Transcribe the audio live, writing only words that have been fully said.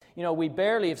we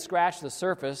barely have scratched the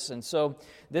surface, and so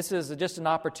this is just an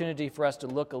opportunity for us to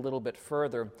look a little bit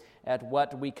further at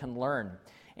what we can learn.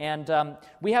 And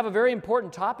we have a very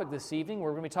important topic this evening.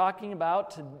 We're going to be talking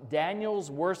about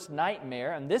Daniel's worst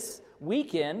nightmare, and this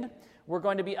weekend we're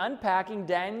going to be unpacking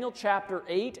Daniel chapter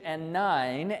 8 and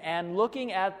 9 and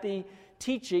looking at the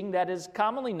teaching that is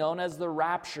commonly known as the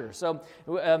rapture. So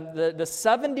the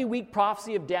 70-week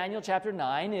prophecy of Daniel chapter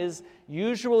 9 is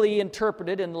usually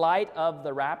interpreted in light of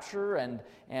the rapture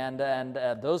and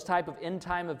those type of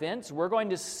end-time events. We're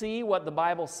going to see what the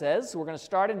Bible says. We're going to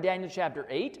start in Daniel chapter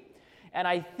 8. And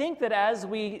I think that as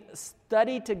we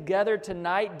study together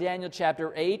tonight Daniel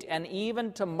chapter 8 and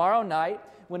even tomorrow night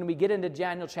when we get into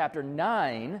Daniel chapter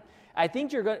 9, I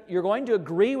think you're going to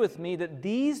agree with me that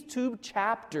these two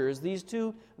chapters, these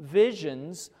two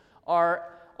visions are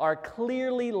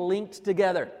clearly linked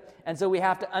together. And so we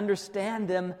have to understand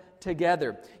them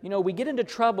together. We get into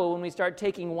trouble when we start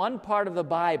taking one part of the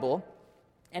Bible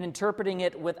and interpreting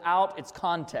it without its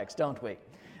context, don't we?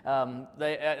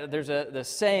 There's the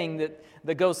saying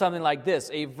that goes something like this: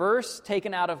 a verse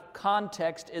taken out of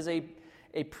context is a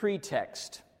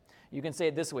pretext. You can say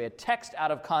it this way: a text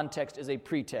out of context is a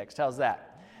pretext. How's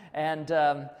that? And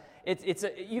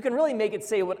you can really make it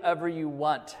say whatever you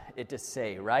want it to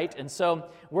say, right? And so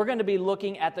we're going to be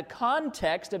looking at the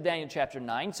context of Daniel chapter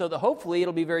 9, so that hopefully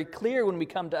it'll be very clear when we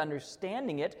come to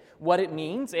understanding it, what it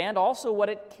means, and also what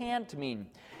it can't mean.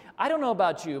 I don't know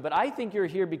about you, but I think you're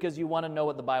here because you want to know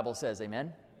what the Bible says,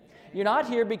 amen? You're not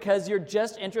here because you're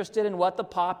just interested in what the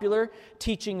popular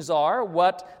teachings are,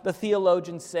 what the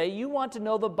theologians say. You want to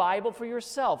know the Bible for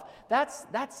yourself. That's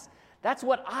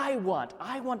what I want.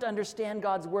 I want to understand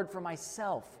God's Word for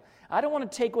myself. I don't want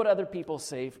to take what other people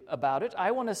say about it.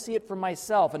 I want to see it for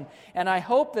myself. And I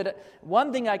hope that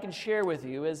one thing I can share with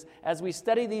you is, as we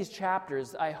study these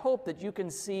chapters, I hope that you can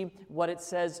see what it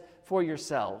says for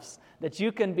yourselves, that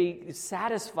you can be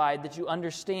satisfied that you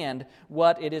understand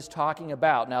what it is talking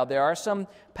about. Now, there are some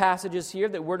passages here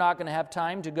that we're not going to have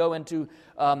time to go into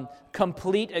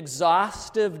complete,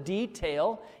 exhaustive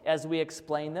detail as we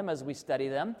explain them, as we study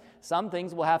them. Some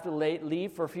things we'll have to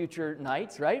leave for future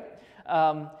nights, right?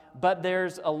 But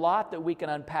there's a lot that we can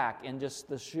unpack in just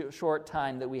the short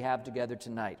time that we have together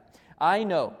tonight.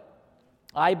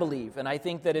 I believe, and I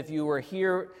think that if you were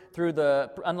here through the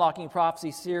Unlocking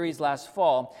Prophecy series last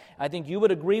fall, I think you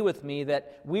would agree with me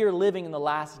that we are living in the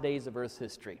last days of Earth's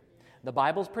history. The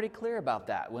Bible's pretty clear about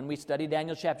that. When we study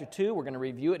Daniel chapter 2, we're going to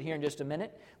review it here in just a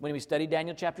minute. When we study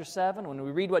Daniel chapter 7, when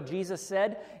we read what Jesus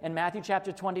said in Matthew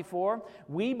chapter 24,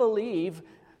 we believe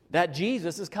that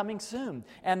Jesus is coming soon,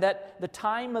 and that the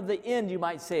time of the end, you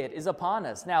might say it, is upon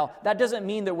us. Now, that doesn't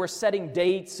mean that we're setting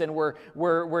dates and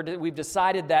we've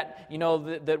decided that,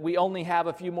 that we only have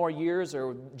a few more years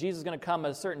or Jesus is going to come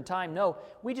at a certain time. No,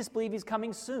 we just believe He's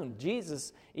coming soon.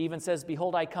 Jesus even says,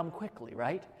 "Behold, I come quickly,"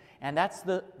 right? And that's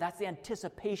the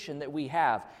anticipation that we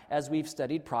have as we've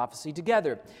studied prophecy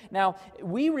together. Now,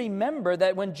 we remember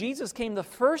that when Jesus came the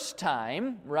first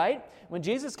time, right? When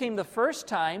Jesus came the first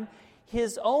time,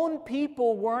 His own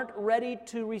people weren't ready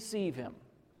to receive Him.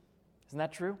 Isn't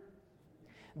that true?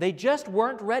 They just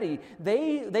weren't ready.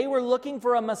 They were looking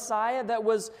for a Messiah that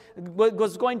was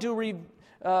going to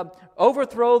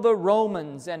overthrow the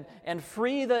Romans and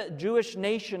free the Jewish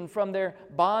nation from their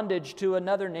bondage to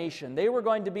another nation. They were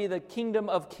going to be the kingdom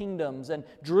of kingdoms, and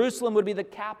Jerusalem would be the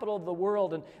capital of the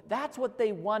world, and that's what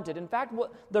they wanted. In fact,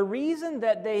 the reason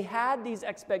that they had these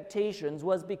expectations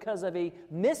was because of a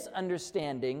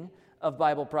misunderstanding of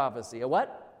Bible prophecy. A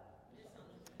what?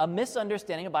 A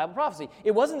misunderstanding of Bible prophecy.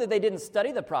 It wasn't that they didn't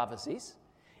study the prophecies.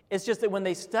 It's just that when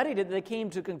they studied it, they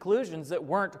came to conclusions that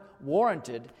weren't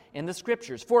warranted in the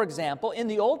Scriptures. For example, in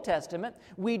the Old Testament,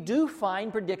 we do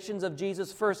find predictions of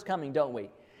Jesus' first coming, don't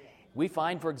we? We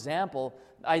find, for example,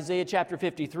 Isaiah chapter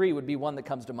 53 would be one that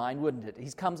comes to mind, wouldn't it? He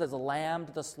comes as a lamb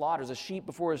to the slaughter, as a sheep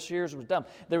before his shears was dumb.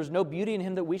 There was no beauty in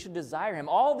Him that we should desire Him.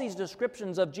 All these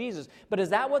descriptions of Jesus. But is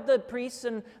that what the priests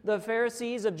and the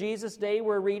Pharisees of Jesus' day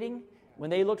were reading when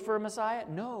they looked for a Messiah?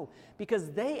 No,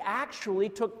 because they actually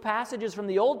took passages from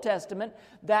the Old Testament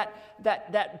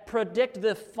that predict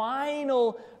the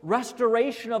final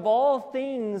restoration of all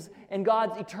things in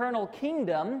God's eternal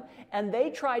kingdom, and they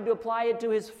tried to apply it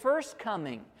to His first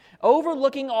coming,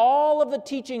 overlooking all of the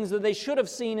teachings that they should have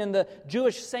seen in the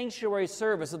Jewish sanctuary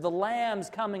service of the lambs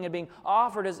coming and being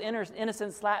offered as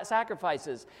innocent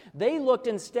sacrifices. They looked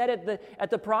instead at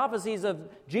the prophecies of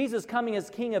Jesus coming as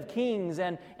King of Kings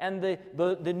and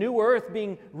the new earth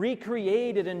being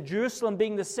recreated and Jerusalem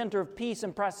being the center of peace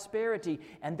and prosperity.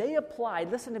 And they applied,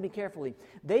 listen to me carefully,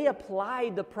 they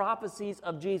applied the prophecies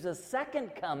of Jesus'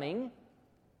 second coming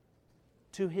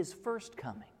to his first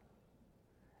coming.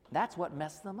 That's what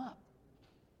messed them up.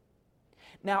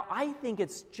 Now, I think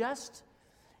it's just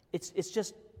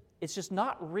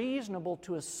not reasonable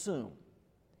to assume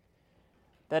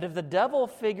that if the devil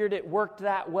figured it worked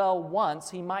that well once,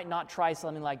 he might not try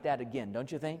something like that again,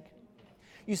 don't you think?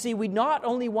 You see, we not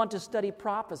only want to study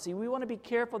prophecy, we want to be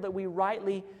careful that we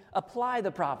rightly apply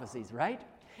the prophecies, right?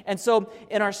 And so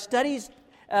in our studies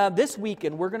this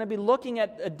weekend, we're going to be looking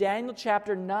at Daniel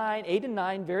chapter 8 and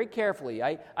 9 very carefully.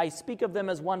 I speak of them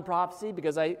as one prophecy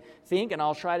because I think, and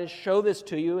I'll try to show this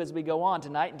to you as we go on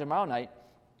tonight and tomorrow night,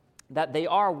 that they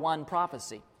are one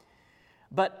prophecy.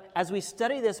 But as we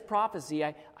study this prophecy,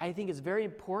 I think it's very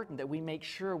important that we make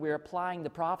sure we're applying the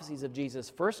prophecies of Jesus'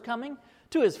 first coming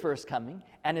to his first coming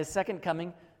and his second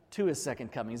coming to his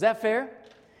second coming. Is that fair?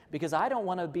 Because I don't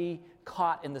want to be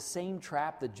caught in the same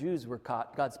trap the Jews were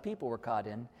caught, God's people were caught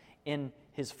in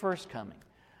his first coming,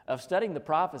 of studying the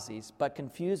prophecies, but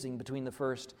confusing between the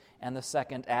first and the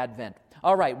second advent.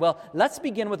 All right, well, let's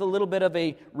begin with a little bit of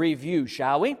a review,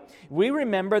 shall we? We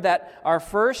remember that our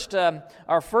first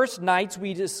nights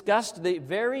we discussed the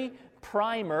very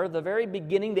primer, the very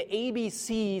beginning, the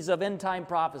ABCs of end-time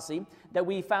prophecy that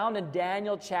we found in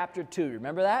Daniel chapter 2.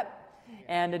 Remember that?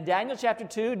 And in Daniel chapter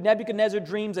 2, Nebuchadnezzar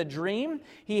dreams a dream.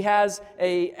 He has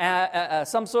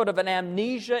some sort of an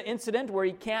amnesia incident where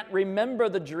he can't remember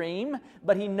the dream,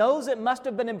 but he knows it must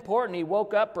have been important. He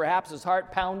woke up, perhaps his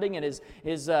heart pounding and his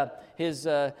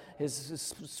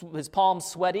palms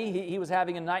sweaty. He was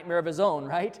having a nightmare of his own,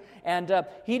 right? And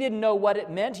he didn't know what it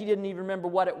meant. He didn't even remember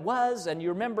what it was. And you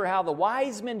remember how the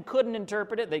wise men couldn't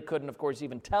interpret it. They couldn't, of course,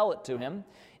 even tell it to him.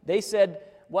 They said,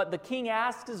 what the king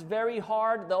asks is very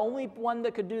hard. The only one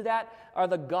that could do that are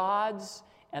the gods,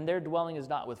 and their dwelling is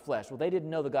not with flesh. Well, they didn't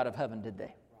know the God of heaven, did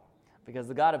they? Because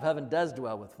the God of heaven does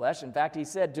dwell with flesh. In fact, he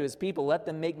said to his people, let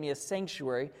them make me a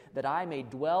sanctuary that I may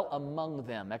dwell among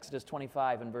them. Exodus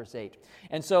 25 and verse 8.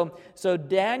 And so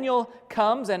Daniel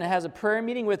comes and has a prayer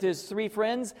meeting with his three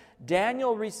friends.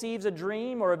 Daniel receives a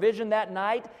dream or a vision that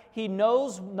night. He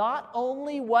knows not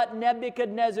only what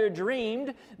Nebuchadnezzar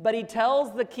dreamed, but he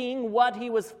tells the king what he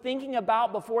was thinking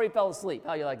about before he fell asleep.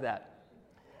 How do you like that?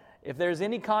 If there's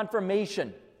any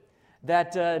confirmation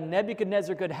that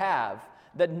Nebuchadnezzar could have,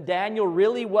 that Daniel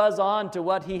really was on to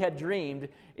what he had dreamed,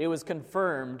 it was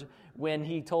confirmed when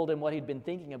he told him what he'd been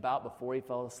thinking about before he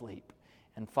fell asleep.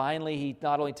 And finally, he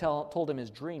not only told him his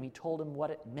dream, he told him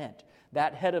what it meant.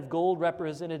 That head of gold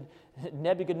represented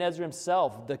Nebuchadnezzar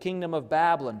himself, the kingdom of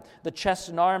Babylon, the chest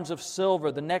and arms of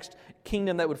silver, the next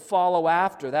kingdom that would follow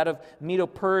after, that of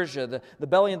Medo-Persia, the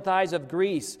belly and thighs of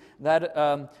Greece, that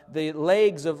the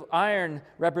legs of iron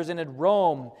represented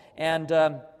Rome,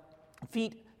 and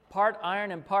feet part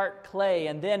iron and part clay.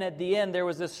 And then at the end there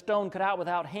was this stone cut out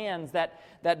without hands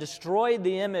that destroyed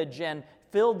the image and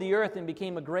filled the earth and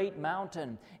became a great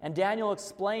mountain. And Daniel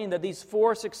explained that these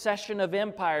four succession of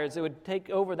empires that would take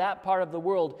over that part of the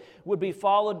world would be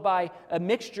followed by a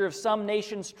mixture of some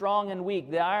nations strong and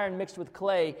weak, the iron mixed with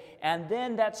clay. And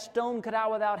then that stone cut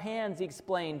out without hands, he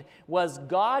explained, was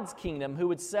God's kingdom.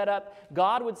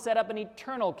 God would set up an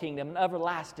eternal kingdom, an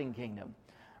everlasting kingdom.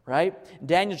 Right?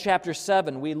 Daniel chapter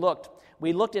 7, we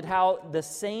looked at how the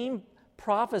same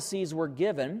prophecies were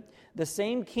given, the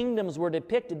same kingdoms were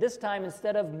depicted. This time,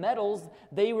 instead of metals,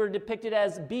 they were depicted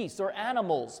as beasts or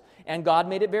animals. And God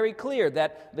made it very clear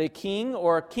that the king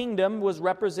or kingdom was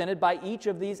represented by each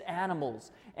of these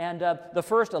animals. And the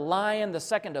first a lion, the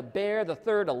second a bear, the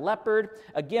third a leopard,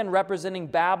 again representing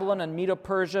Babylon and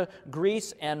Medo-Persia,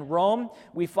 Greece and Rome.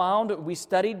 We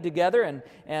studied together, and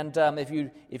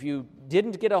if you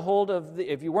didn't get a hold of,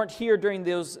 if you weren't here during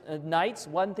those nights,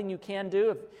 one thing you can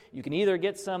do, you can either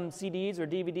get some CDs or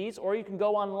DVDs, or you can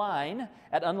go online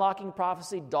at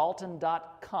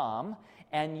unlockingprophecydalton.com,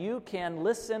 and you can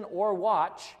listen or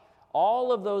watch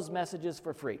all of those messages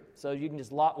for free. So you can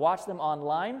just watch them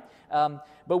online.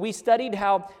 But we studied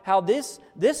how this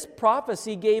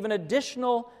prophecy gave an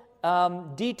additional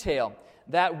detail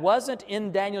that wasn't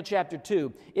in Daniel chapter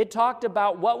 2. It talked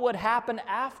about what would happen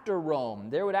after Rome.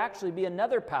 There would actually be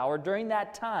another power during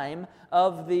that time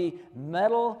of the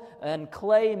metal and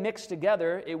clay mixed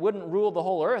together. It wouldn't rule the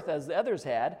whole earth as the others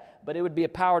had, but it would be a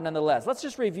power nonetheless. Let's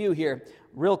just review here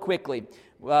real quickly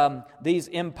these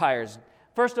empires.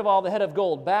 First of all, the head of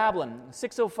gold, Babylon,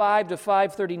 605 to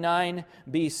 539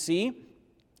 BC.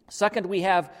 Second, we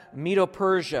have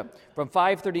Medo-Persia from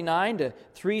 539 to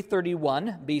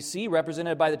 331 BC,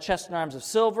 represented by the chest and arms of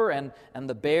silver and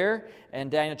the bear in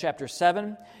Daniel chapter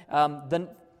 7.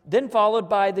 Then followed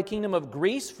by the kingdom of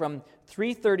Greece from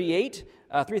 338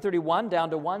 331 down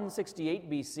to 168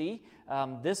 BC.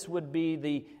 This would be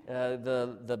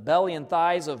the belly and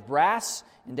thighs of brass.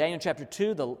 In Daniel chapter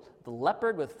 2, the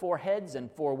leopard with 4 heads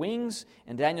and 4 wings.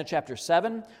 In Daniel chapter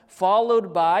 7,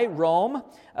 followed by Rome,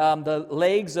 the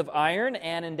legs of iron.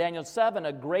 And in Daniel 7,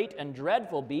 a great and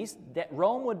dreadful beast.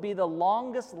 Rome would be the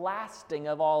longest lasting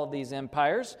of all of these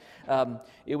empires.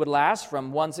 It would last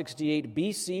from 168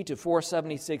 BC to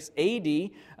 476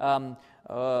 AD.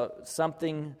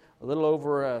 Something a little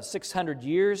over 600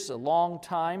 years, a long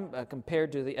time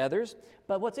compared to the others.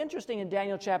 But what's interesting in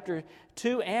Daniel chapter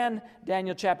 2 and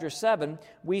Daniel chapter 7,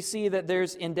 we see that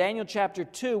in Daniel chapter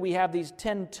 2, we have these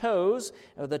 10 toes,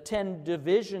 the 10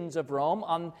 divisions of Rome.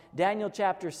 On Daniel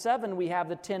chapter 7, we have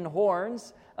the 10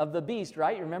 horns of the beast,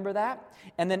 right? Remember that?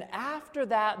 And then after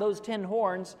that, those 10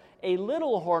 horns, a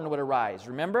little horn would arise,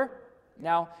 remember?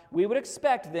 Now, we would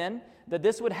expect then that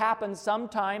this would happen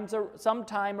sometime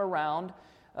around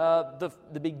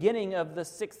the beginning of the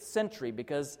 6th century,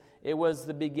 because it was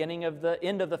the beginning of the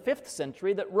end of the 5th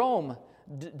century that Rome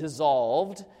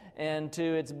dissolved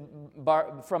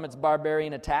from its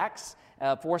barbarian attacks.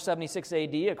 476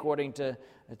 AD, according to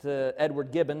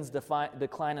Edward Gibbon's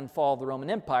Decline and Fall of the Roman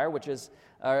Empire, which is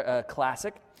a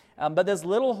classic. But this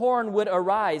little horn would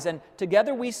arise, and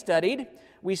together we studied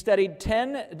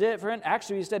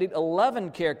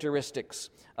 11 characteristics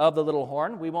of the little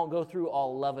horn. We won't go through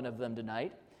all 11 of them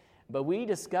tonight, but we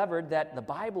discovered that the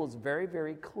Bible is very,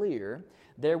 very clear.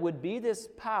 There would be this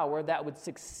power that would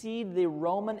succeed the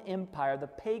Roman Empire, the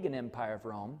pagan empire of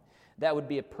Rome. That would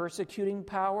be a persecuting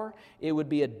power. It would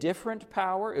be a different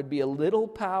power. It would be a little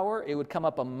power. It would come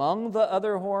up among the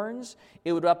other horns.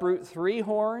 It would uproot 3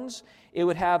 horns. It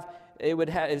would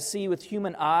see with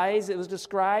human eyes, it was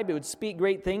described. It would speak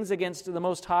great things against the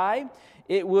Most High.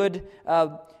 It would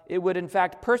in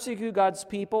fact persecute God's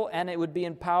people, and it would be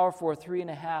in power for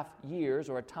 3.5 years,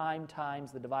 or a time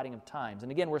times the dividing of times.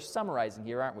 And again, we're summarizing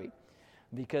here, aren't we?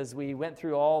 Because we went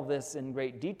through all this in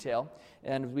great detail,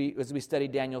 and as we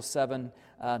studied Daniel 7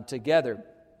 together.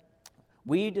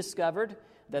 We discovered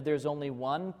that there's only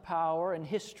one power in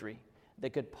history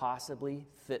that could possibly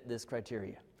fit this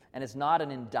criteria. And it's not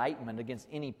an indictment against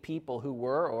any people who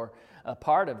were or a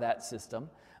part of that system.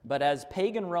 But as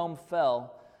pagan Rome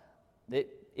fell,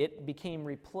 it became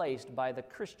replaced by the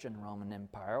Christian Roman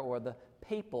Empire, or the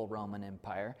papal Roman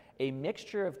Empire, a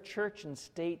mixture of church and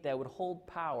state that would hold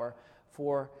power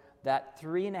for that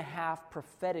 3.5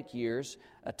 prophetic years,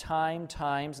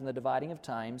 times, and the dividing of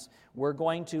times. We're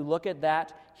going to look at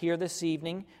that here this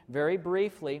evening very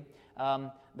briefly.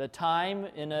 The time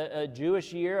in a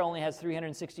Jewish year only has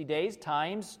 360 days,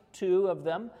 times 2 of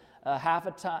them, half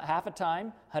a time,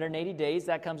 180 days.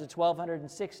 That comes to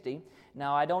 1,260.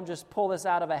 Now, I don't just pull this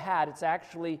out of a hat. It's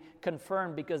actually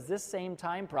confirmed, because this same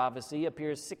time prophecy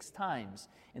appears 6 times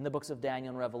in the books of Daniel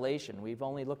and Revelation. We've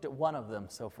only looked at 1 of them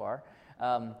so far.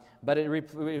 But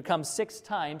it comes 6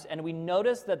 times, and we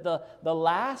notice that the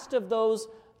last of those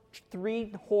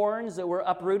 3 horns that were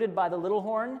uprooted by the little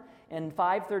horn in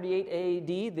 538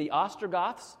 AD, the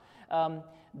Ostrogoths,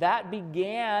 that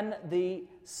began the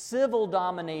civil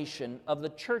domination of the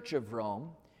Church of Rome,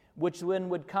 which then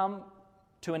would come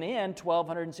to an end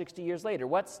 1,260 years later.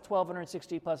 What's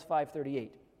 1,260 plus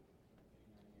 538?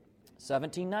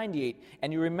 1798.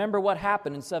 And you remember what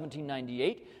happened in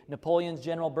 1798. Napoleon's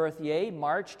General Berthier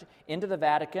marched into the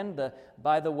Vatican.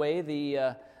 By the way,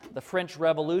 the French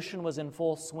Revolution was in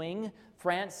full swing.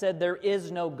 France said there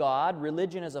is no God.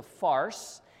 Religion is a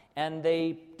farce. And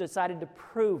they decided to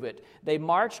prove it. They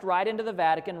marched right into the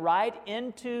Vatican, right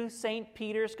into St.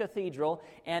 Peter's Cathedral,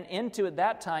 and into, at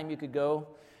that time, you could go,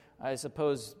 I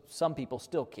suppose some people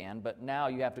still can, but now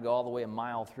you have to go all the way a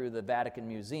mile through the Vatican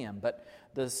Museum. But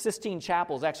the Sistine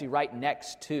Chapel is actually right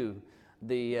next to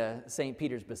the St.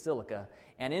 Peter's Basilica.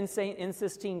 And in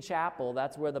Sistine Chapel,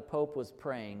 that's where the Pope was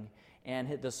praying.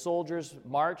 And the soldiers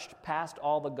marched past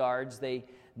all the guards. They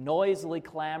noisily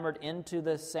clambered into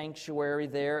the sanctuary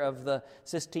there of the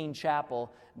Sistine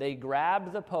Chapel. They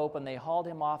grabbed the Pope and they hauled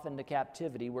him off into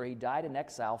captivity, where he died in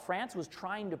exile. France was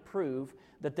trying to prove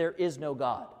that there is no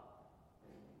God.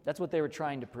 That's what they were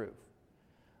trying to prove.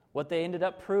 What they ended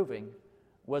up proving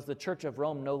was the Church of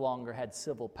Rome no longer had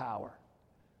civil power.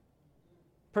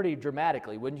 Pretty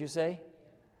dramatically, wouldn't you say?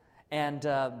 And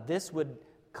this would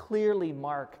clearly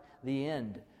mark the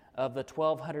end of the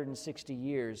 1,260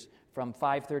 years from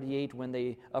 538, when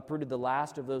they uprooted the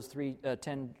last of those three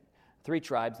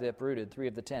tribes. They uprooted 3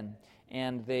 of the 10,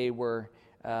 and they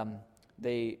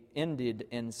ended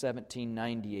in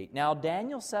 1798. Now,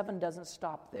 Daniel 7 doesn't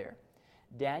stop there.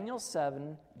 Daniel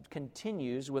 7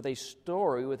 continues with a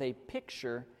story, with a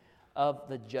picture of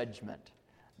the judgment.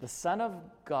 the Son of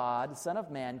God, the Son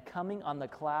of Man, coming on the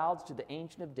clouds to the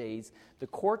Ancient of Days. The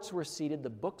courts were seated, the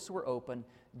books were open,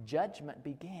 judgment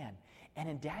began. And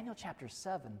in Daniel chapter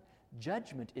 7,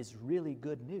 judgment is really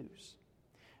good news.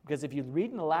 Because if you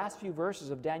read in the last few verses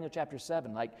of Daniel chapter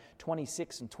 7, like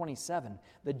 26 and 27,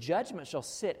 the judgment shall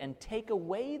sit and take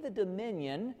away the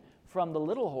dominion from the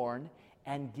little horn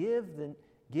and give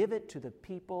it to the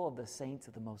people of the saints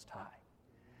of the Most High.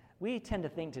 We tend to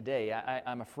think today,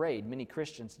 I'm afraid, many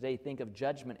Christians today think of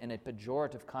judgment in a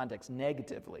pejorative context,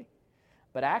 negatively.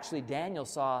 But actually, Daniel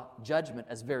saw judgment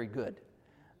as very good.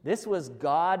 This was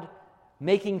God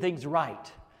making things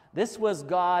right. This was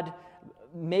God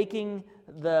making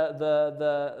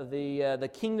the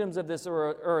kingdoms of this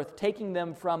earth, taking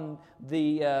them from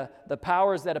the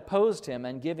powers that opposed him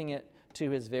and giving it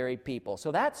to his very people.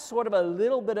 So that's sort of a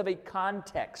little bit of a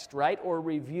context, right, or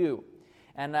review.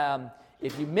 And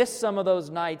if you missed some of those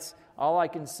nights, all I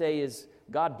can say is,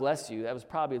 God bless you. That was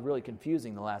probably really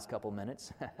confusing the last couple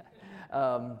minutes.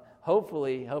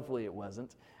 Hopefully it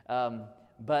wasn't.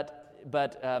 But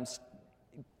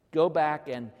go back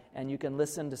and you can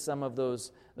listen to some of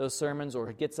those sermons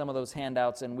or get some of those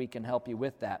handouts, and we can help you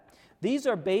with that. These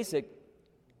are basic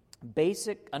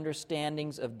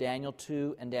understandings of Daniel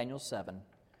 2 and Daniel 7,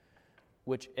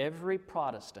 which every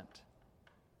Protestant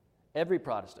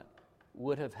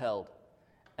would have held,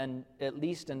 and at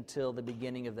least until the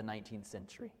beginning of the 19th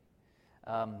century.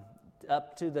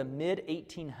 Up to the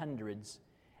mid-1800s,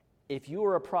 if you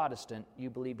were a Protestant, you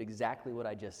believed exactly what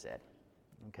I just said.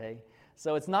 Okay?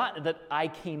 So it's not that I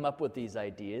came up with these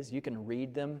ideas. You can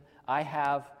read them. I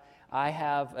have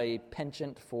a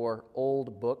penchant for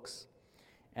old books,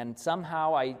 and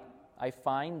somehow I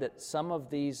find that some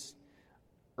of these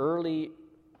early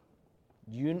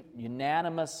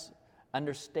unanimous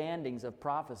understandings of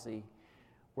prophecy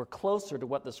were closer to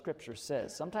what the Scripture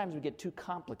says. Sometimes we get too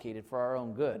complicated for our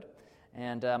own good.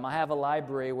 And I have a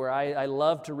library where I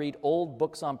love to read old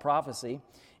books on prophecy,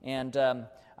 and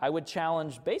I would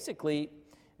challenge basically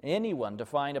anyone to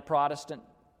find a Protestant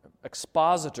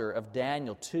expositor of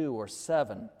Daniel 2 or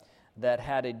 7 that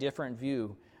had a different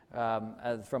view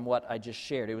from what I just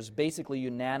shared. It was basically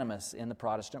unanimous in the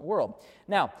Protestant world.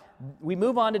 Now, we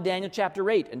move on to Daniel chapter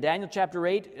 8, and Daniel chapter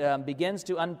 8 begins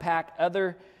to unpack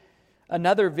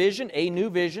another vision, a new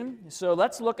vision. So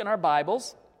let's look in our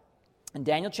Bibles in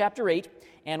Daniel chapter 8,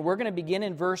 and we're going to begin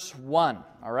in verse 1,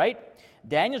 all right?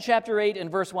 Daniel chapter 8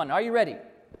 and verse 1. Are you ready?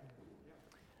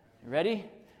 You ready?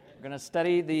 We're going to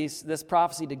study this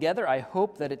prophecy together. I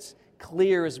hope that it's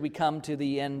clear as we come to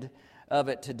the end of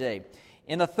it today.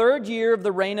 In the 3rd year of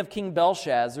the reign of King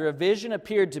Belshazzar, a vision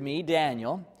appeared to me,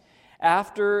 Daniel,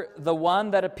 after the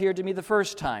one that appeared to me the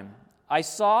first time. I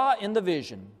saw in the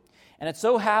vision, and it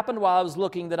so happened while I was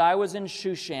looking that I was in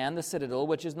Shushan, the citadel,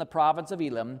 which is in the province of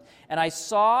Elam, and I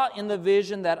saw in the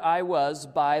vision that I was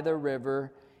by the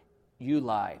river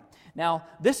Ulai. Now,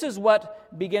 this is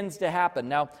what begins to happen.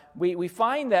 Now, we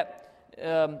find that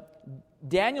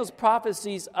Daniel's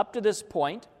prophecies up to this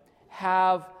point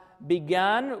have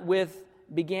began with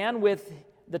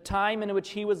the time in which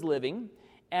he was living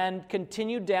and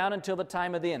continued down until the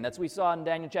time of the end. That's what we saw in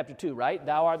Daniel chapter 2, right?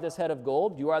 Thou art this head of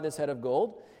gold, you are this head of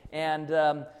gold, and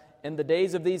in the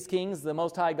days of these kings, the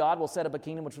Most High God will set up a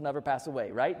kingdom which will never pass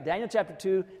away, right? Daniel chapter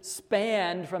 2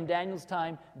 spanned from Daniel's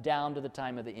time down to the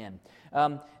time of the end.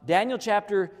 Daniel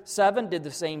chapter 7 did the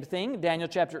same thing. Daniel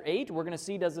chapter 8, we're going to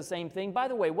see, does the same thing. By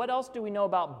the way, what else do we know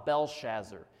about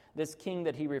Belshazzar, this king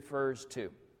that he refers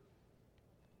to?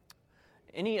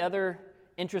 Any other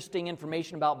interesting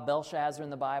information about Belshazzar in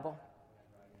the Bible?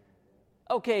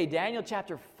 Okay, Daniel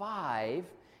chapter 5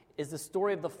 is the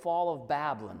story of the fall of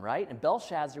Babylon, right? And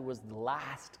Belshazzar was the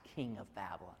last king of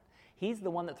Babylon. He's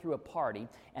the one that threw a party,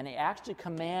 and he actually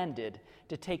commanded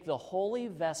to take the holy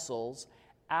vessels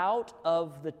out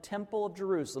of the temple of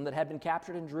Jerusalem that had been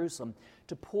captured in Jerusalem,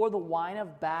 to pour the wine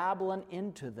of Babylon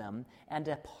into them and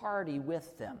to party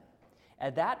with them.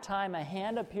 At that time, a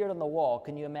hand appeared on the wall.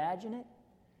 Can you imagine it?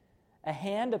 A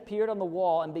hand appeared on the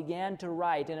wall and began to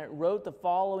write, and it wrote the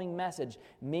following message: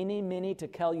 Mene, Mene,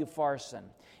 Tekel Upharsin.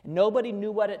 Nobody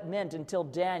knew what it meant until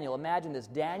Daniel. Imagine this,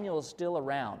 Daniel is still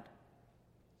around.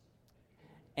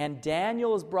 And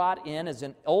Daniel is brought in as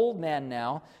an old man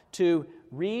now to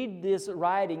read this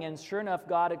writing, and sure enough,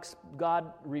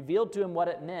 God revealed to him what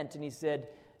it meant, and he said,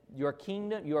 your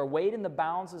kingdom, your weight in the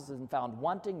balances is found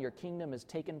wanting, your kingdom is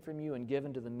taken from you and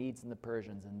given to the Medes and the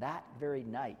Persians. And that very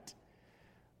night,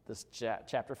 this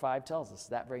chapter 5 tells us,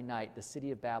 that very night, the city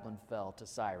of Babylon fell to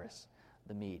Cyrus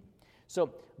the Mede.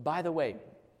 So, by the way,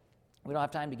 we don't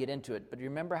have time to get into it, but do you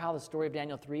remember how the story of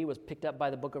Daniel 3 was picked up by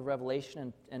the book of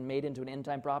Revelation and made into an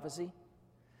end-time prophecy?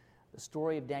 the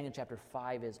story of Daniel chapter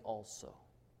 5 is also.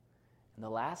 In the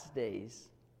last days,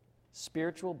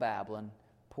 spiritual Babylon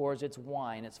pours its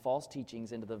wine, its false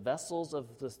teachings, into the vessels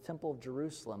of the temple of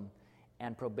Jerusalem,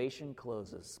 and probation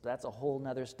closes. That's a whole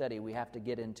other study we have to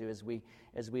get into as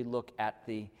we look at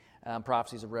the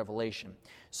prophecies of Revelation.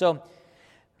 So,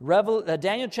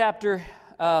 Daniel chapter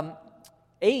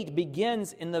 8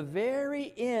 begins in the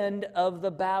very end of the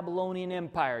Babylonian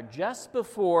Empire, just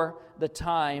before the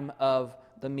time of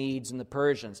the Medes and the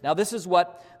Persians. Now, this is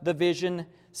what the vision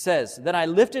says. Then I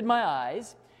lifted my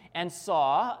eyes and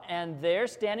saw, and there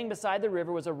standing beside the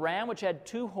river was a ram which had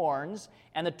 2 horns,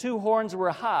 and the 2 horns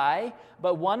were high,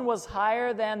 but one was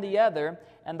higher than the other,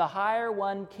 and the higher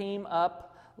one came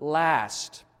up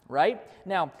last. Right?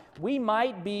 Now, we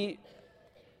might be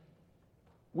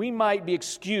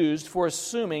excused for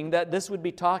assuming that this would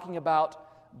be talking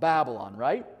about Babylon,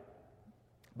 right?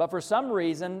 But for some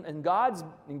reason, in God's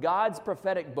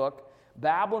prophetic book,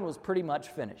 Babylon was pretty much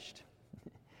finished.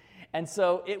 And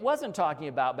so it wasn't talking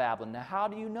about Babylon. Now, how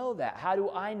do you know that? How do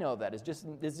I know that? Is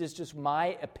this just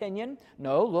my opinion?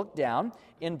 No, look down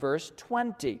in verse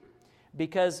 20.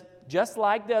 Because just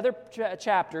like the other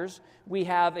chapters, we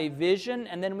have a vision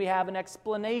and then we have an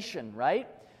explanation, right?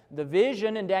 The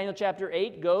vision in Daniel chapter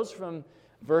 8 goes from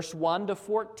verse 1 to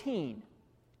 14.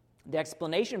 The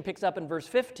explanation picks up in verse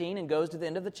 15 and goes to the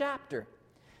end of the chapter.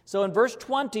 So in verse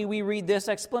 20, we read this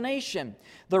explanation.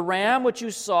 The ram which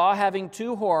you saw having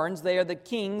 2 horns, they are the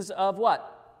kings of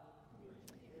what?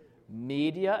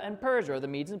 Media and Persia, or the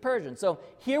Medes and Persians. So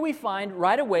here we find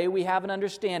right away we have an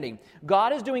understanding.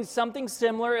 God is doing something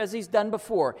similar as He's done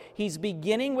before. He's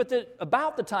beginning with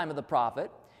about the time of the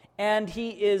prophet, and He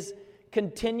is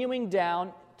continuing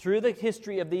down through the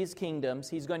history of these kingdoms.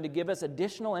 He's going to give us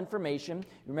additional information.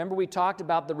 Remember, we talked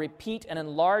about the repeat and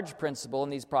enlarge principle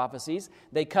in these prophecies.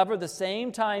 They cover the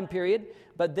same time period,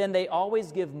 but then they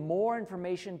always give more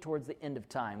information towards the end of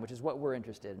time, which is what we're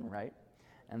interested in, right?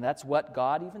 And that's what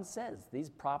God even says. These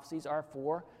prophecies are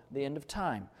for the end of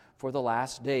time, for the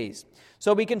last days.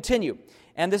 So we continue,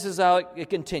 and this is how it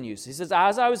continues. He says,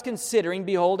 as I was considering,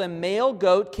 behold, a male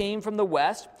goat came from the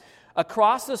west,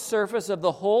 across the surface of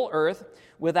the whole earth,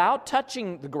 without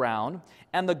touching the ground,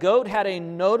 and the goat had a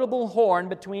notable horn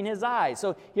between his eyes.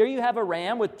 So here you have a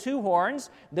ram with 2 horns.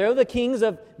 They're the kings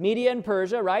of Media and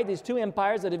Persia, right? These 2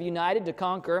 empires that have united to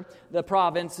conquer the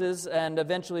provinces and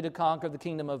eventually to conquer the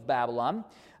kingdom of Babylon.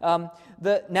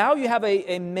 Now you have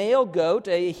a male goat,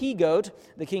 a he-goat,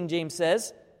 the King James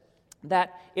says,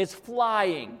 that is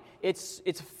flying. It's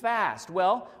fast.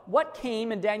 Well, what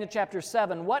came in Daniel chapter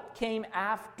 7? What came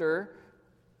after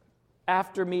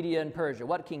Media and Persia?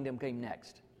 What kingdom came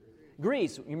next?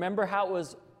 Greece. You remember how it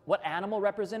was, what animal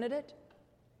represented it?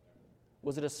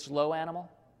 Was it a slow animal?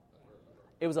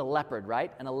 It was a leopard,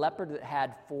 right? And a leopard that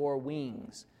had 4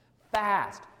 wings.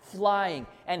 Fast, flying.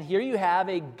 And here you have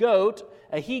a goat,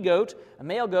 a he-goat, a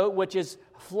male goat, which is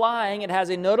flying. It has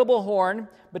a notable horn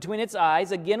between its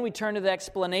eyes. Again, we turn to the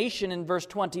explanation in verse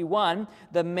 21.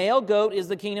 The male goat is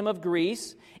the kingdom of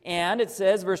Greece. And it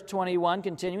says, verse 21,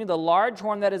 continuing, the large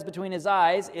horn that is between his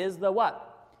eyes is the what?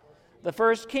 The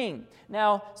first king.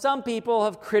 Now, some people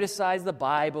have criticized the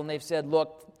Bible, and they've said,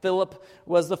 look, Philip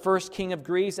was the first king of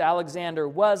Greece, Alexander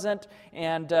wasn't,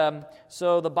 and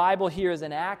so the Bible here is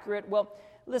inaccurate. Well,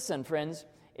 listen, friends,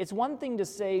 it's one thing to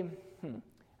say,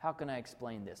 how can I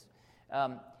explain this?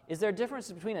 Is there a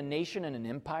difference between a nation and an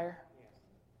empire?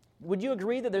 Would you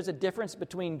agree that there's a difference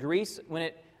between Greece,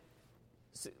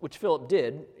 which Philip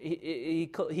did,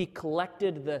 he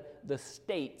collected the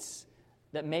states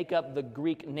that make up the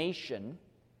Greek nation,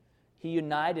 he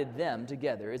united them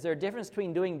together. Is there a difference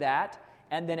between doing that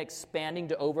and then expanding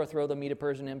to overthrow the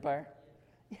Medo-Persian Empire?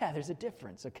 Yeah, there's a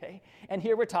difference, okay? And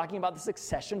here we're talking about the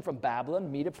succession from Babylon,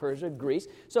 Medo-Persia, Greece.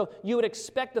 So you would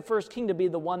expect the first king to be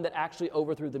the one that actually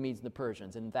overthrew the Medes and the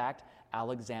Persians. In fact,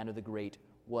 Alexander the Great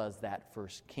was that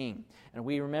first king. And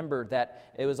we remember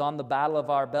that it was on the Battle of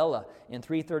Arbela in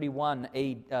 331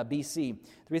 BC.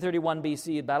 331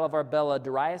 BC, Battle of Arbela,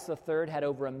 Darius III had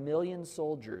over 1 million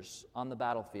soldiers on the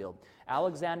battlefield.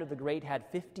 Alexander the Great had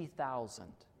 50,000.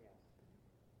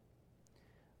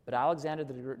 But Alexander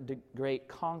the Great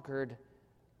conquered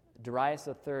Darius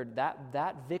III.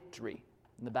 That victory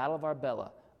in the Battle of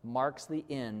Arbela marks the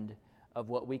end of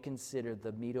what we consider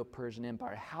the Medo-Persian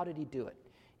Empire. How did he do it?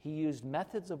 He used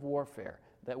methods of warfare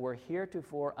that were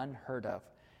heretofore unheard of.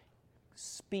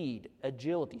 Speed,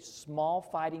 agility, small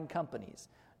fighting companies.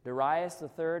 Darius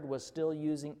III was still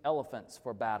using elephants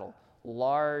for battle,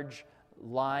 large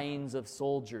lines of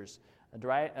soldiers.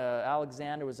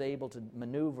 Alexander was able to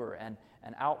maneuver and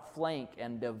outflank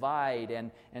and divide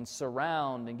and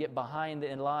surround and get behind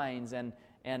the lines and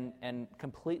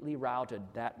completely routed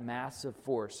that massive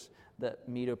force that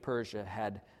Medo-Persia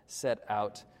had set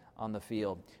out on the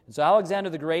field. And so Alexander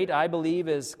the Great, I believe,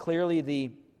 is clearly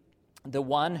the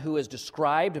one who is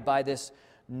described by this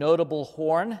notable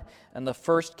horn and the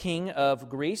first king of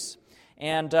Greece.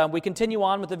 And we continue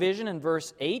on with the vision in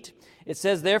verse 8. It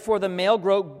says, "Therefore the male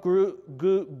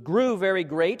grew very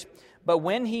great, but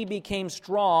when he became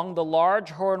strong, the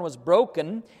large horn was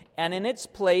broken, and in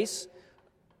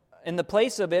the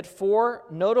place of it, 4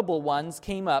 notable ones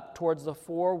came up towards the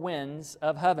 4 winds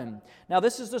of heaven." Now,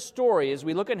 this is the story. As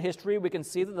we look in history, we can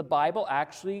see that the Bible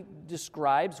actually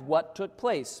describes what took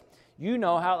place. You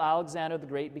know how Alexander the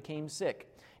Great became sick.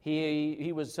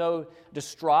 He was so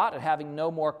distraught at having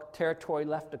no more territory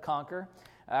left to conquer.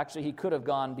 Actually, he could have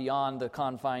gone beyond the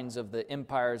confines of the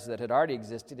empires that had already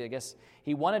existed. I guess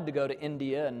he wanted to go to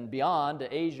India and beyond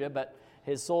to Asia, but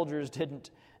his soldiers didn't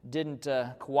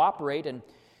cooperate. And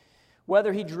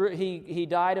whether he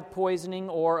died of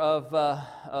poisoning or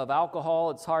of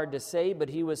alcohol, it's hard to say, but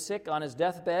he was sick on his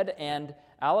deathbed, and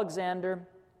Alexander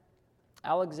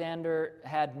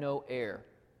had no heir.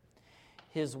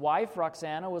 His wife,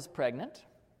 Roxana, was pregnant,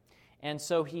 and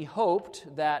so he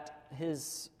hoped that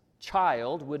his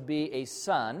child would be a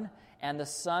son, and the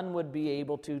son would be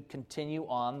able to continue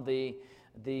on the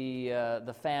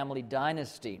family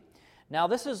dynasty. Now,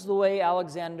 this is the way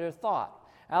Alexander thought.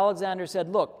 Alexander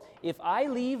said, look, if I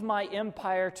leave my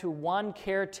empire to one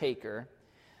caretaker,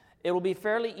 it will be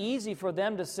fairly easy for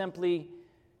them to simply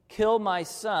kill my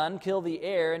son, kill the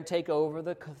heir, and take over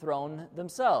the throne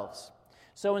themselves.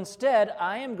 So instead,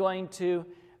 I am going to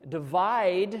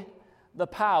divide the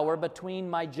power between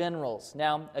my generals.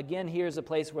 Now, again, here's a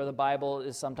place where the Bible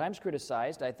is sometimes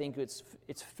criticized. I think it's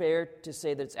fair to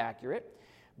say that it's accurate.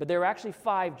 But there were actually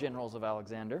 5 generals of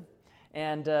Alexander.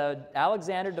 And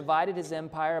Alexander divided his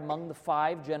empire among the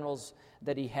 5 generals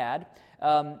that he had.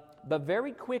 But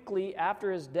very quickly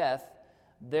after his death,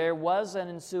 there was an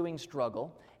ensuing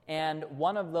struggle, and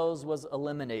one of those was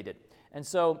eliminated. And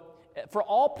so, for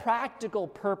all practical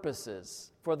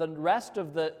purposes, for the rest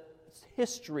of the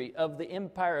history of the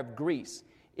empire of Greece,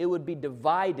 it would be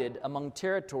divided among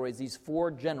territories these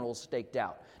 4 generals staked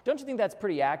out. Don't you think that's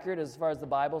pretty accurate as far as the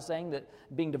Bible saying that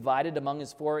being divided among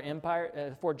his 4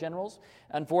 generals?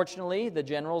 Unfortunately, the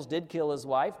generals did kill his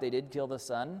wife, they did kill the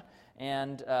son,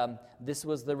 and this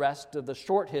was the rest of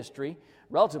the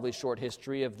relatively short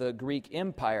history of the Greek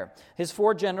Empire. His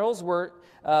 4 generals were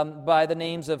by the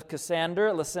names of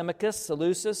Cassander, Lysimachus,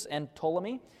 Seleucus, and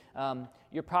Ptolemy.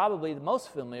 You're probably the most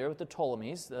familiar with the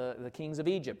Ptolemies, the kings of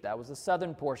Egypt. That was the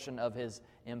southern portion of his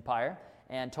empire,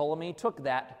 and Ptolemy took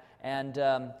that, and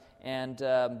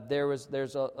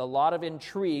there's a lot of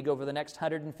intrigue over the next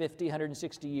 150,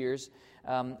 160 years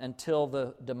until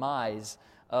the demise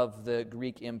of the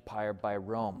Greek Empire by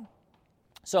Rome.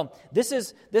 So this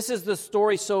is the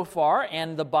story so far,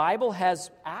 and the Bible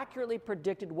has accurately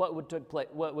predicted what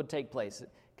would take place.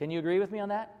 Can you agree with me on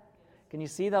that? Can you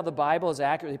see how the Bible is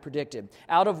accurately predicted?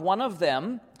 Out of one of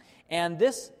them, and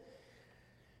this,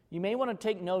 you may want to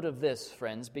take note of this,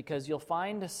 friends, because you'll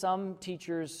find some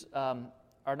teachers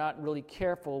are not really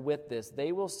careful with this.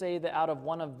 They will say that out of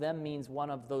one of them means one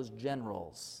of those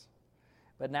generals.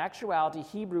 But in actuality,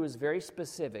 Hebrew is very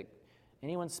specific.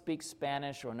 Anyone speaks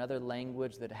Spanish or another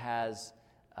language that has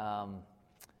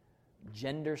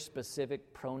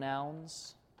gender-specific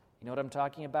pronouns? You know what I'm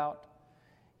talking about?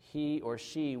 He or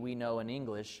she, we know in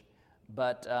English,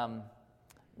 but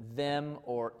them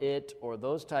or it or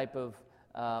those type of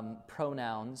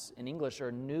pronouns in English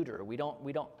are neuter. We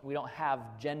don't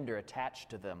have gender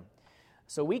attached to them.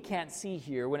 So we can't see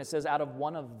here when it says out of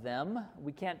one of them,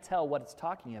 we can't tell what it's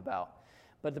talking about.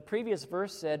 But the previous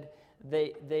verse said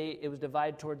it was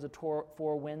divided towards the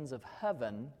 4 winds of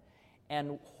heaven,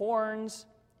 and horns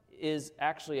is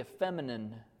actually a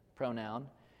feminine pronoun,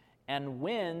 and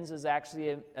winds is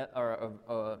actually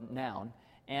a noun,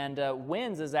 and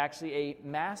winds is actually a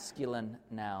masculine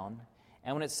noun.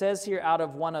 And when it says here out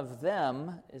of one of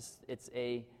them, it's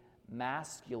a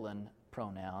masculine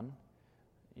pronoun.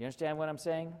 You understand what I'm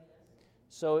saying?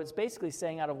 So it's basically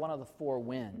saying out of one of the 4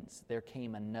 winds, there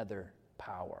came another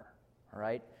power, all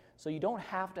right? So you don't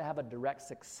have to have a direct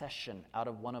succession out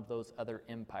of one of those other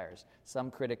empires. Some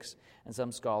critics and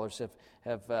some scholars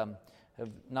have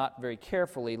not very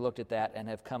carefully looked at that and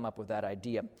have come up with that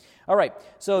idea. All right,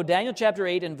 so Daniel chapter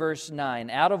 8 and verse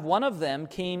 9. Out of one of them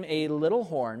came a little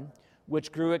horn,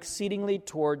 which grew exceedingly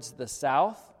towards the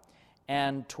south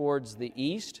and towards the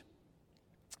east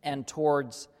and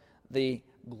towards the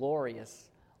glorious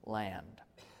land.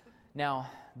 Now,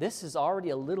 this is already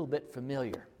a little bit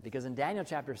familiar because in Daniel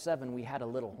chapter 7 we had a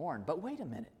little horn. But wait a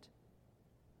minute.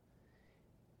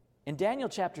 In Daniel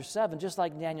chapter 7, just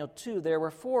like in Daniel 2, there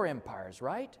were 4 empires,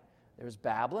 right? There was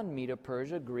Babylon,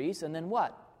 Medo-Persia, Greece, and then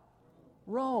what?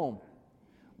 Rome.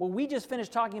 Well, we just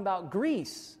finished talking about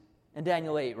Greece in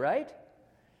Daniel 8, right?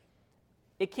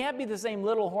 It can't be the same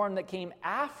little horn that came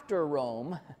after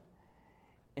Rome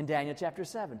in Daniel chapter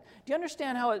 7. Do you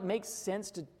understand how it makes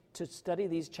sense to study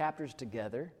these chapters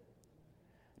together?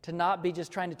 To not be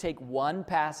just trying to take one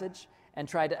passage and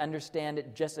try to understand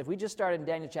it just, if we just started in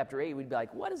Daniel chapter 8, we'd be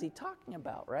like, what is he talking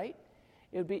about, right?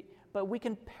 It would be, but we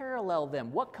can parallel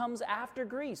them. What comes after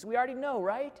Greece? We already know,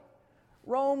 right?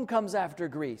 Rome comes after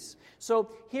Greece. So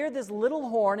here this little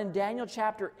horn in Daniel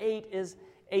chapter 8 is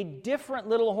a different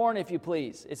little horn, if you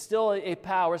please. It's still a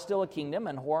power, still a kingdom,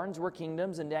 and horns were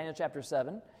kingdoms in Daniel chapter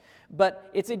 7. But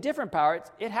it's a different power.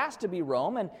 It has to be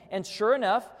Rome. And sure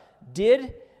enough,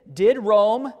 did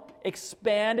Rome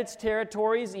expand its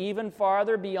territories even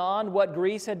farther beyond what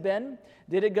Greece had been?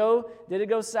 Did it go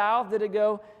south? Did it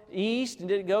go east? And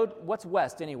did it go, what's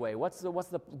west anyway? What's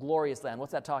the glorious land?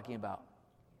 What's that talking about?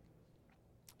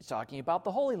 It's talking about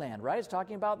the Holy Land, right? It's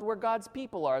talking about where God's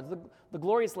people are, the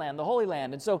glorious land, the Holy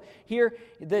Land. And so here,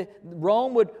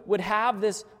 Rome would have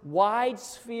this wide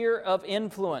sphere of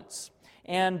influence.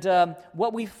 And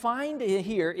what we find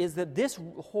here is that this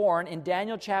horn in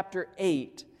Daniel chapter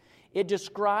 8, it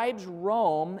describes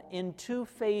Rome in 2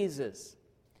 phases.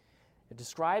 It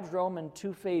describes Rome in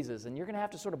 2 phases. And you're going to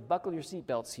have to sort of buckle your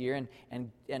seatbelts here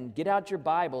and get out your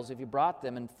Bibles if you brought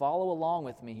them and follow along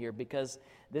with me here, because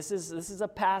this is a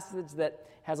passage that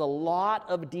has a lot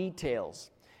of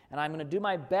details. And I'm going to do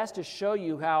my best to show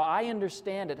you how I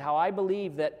understand it, how I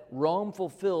believe that Rome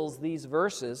fulfills these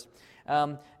verses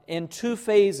in 2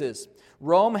 phases.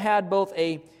 Rome had both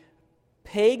a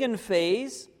pagan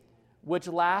phase, which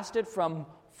lasted from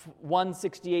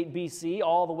 168 BC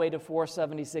all the way to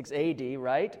 476 AD,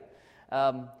 right?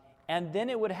 And then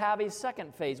it would have a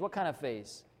second phase. What kind of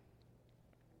phase?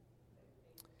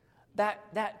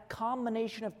 That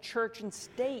combination of church and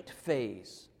state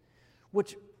phase,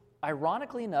 which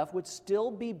ironically enough would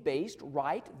still be based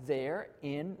right there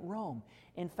in Rome.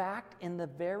 In fact, in the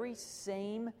very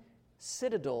same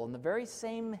citadel, in the very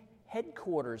same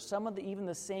headquarters, even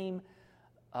the same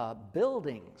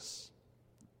buildings.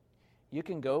 You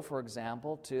can go, for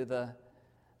example, to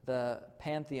the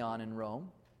Pantheon in Rome,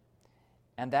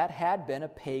 and that had been a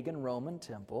pagan Roman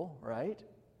temple, right?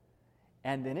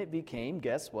 And then it became,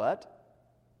 guess what?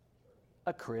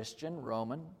 A Christian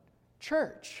Roman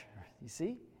church, you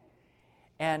see?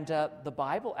 And the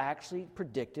Bible actually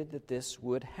predicted that this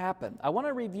would happen. I want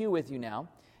to review with you now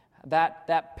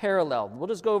that parallel. We'll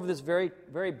just go over this very,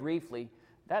 very briefly.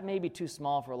 That may be too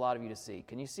small for a lot of you to see.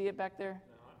 Can you see it back there?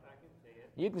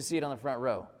 You can see it on the front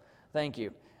row. Thank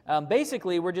you.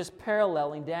 Basically, we're just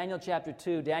paralleling Daniel chapter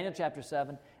 2, Daniel chapter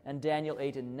 7, and Daniel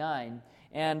 8 and 9.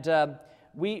 And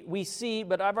we see,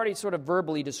 but I've already sort of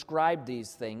verbally described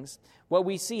these things. What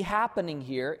we see happening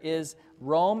here is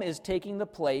Rome is taking the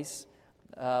place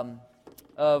of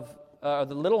the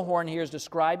little horn here is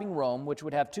describing Rome, which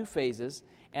would have 2 phases,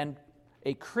 and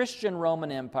a Christian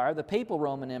Roman Empire, the papal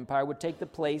Roman Empire, would take the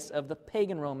place of the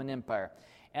pagan Roman Empire.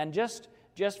 And just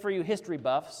for you history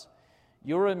buffs,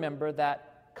 you'll remember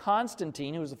that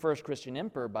Constantine, who was the first Christian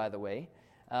emperor, by the way,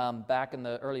 back in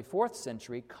the early 4th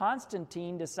century,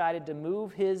 Constantine decided to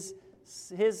move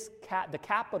the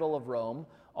capital of Rome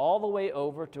all the way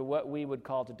over to what we would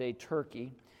call today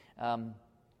Turkey,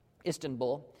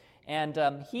 Istanbul.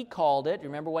 And he called it,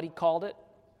 remember what he called it?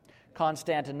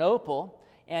 Constantinople.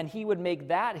 And he would make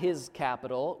that his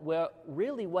capital. Well,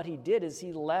 really what he did is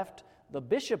he left the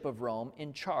Bishop of Rome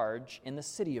in charge in the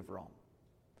city of Rome.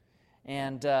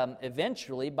 And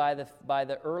eventually, by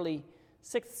the early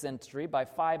 6th century, by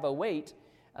 508,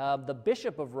 the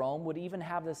Bishop of Rome would even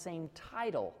have the same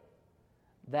title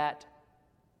that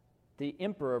the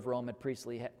Emperor of Rome had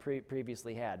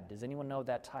previously had. Does anyone know what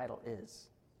that title is?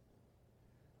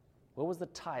 What was the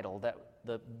title that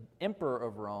the Emperor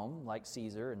of Rome, like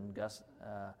Caesar and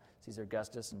Caesar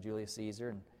Augustus and Julius Caesar,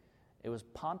 and it was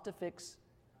Pontifex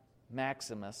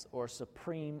Maximus, or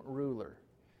Supreme Ruler.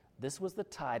 This was the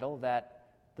title that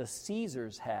the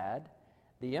Caesars had,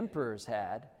 the emperors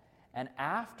had, and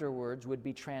afterwards would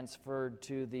be transferred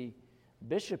to the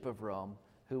Bishop of Rome,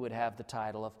 who would have the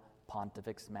title of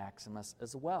Pontifex Maximus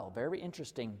as well. Very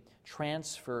interesting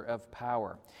transfer of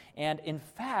power. And in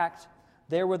fact,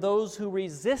 there were those who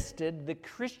resisted the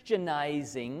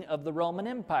Christianizing of the Roman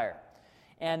Empire.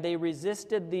 and they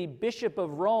resisted the Bishop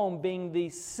of Rome being the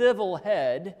civil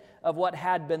head of what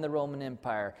had been the Roman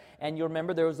Empire. And you'll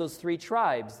remember there was those three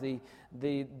tribes, the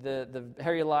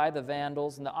Heruli, the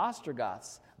Vandals, and the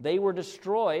Ostrogoths. They were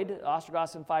destroyed,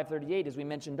 Ostrogoths in 538, as we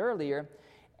mentioned earlier,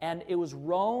 and it was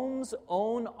Rome's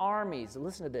own armies.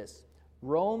 Listen to this.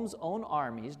 Rome's own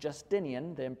armies,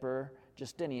 Justinian, the Emperor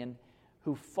Justinian,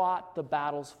 who fought the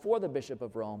battles for the Bishop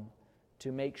of Rome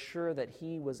to make sure that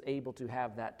he was able to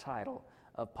have that title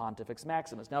of Pontifex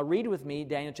Maximus. Now read with me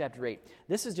Daniel chapter 8.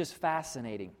 This is just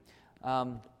fascinating.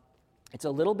 It's a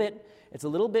little bit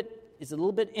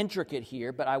intricate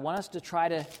here, but I want us to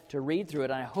try to read through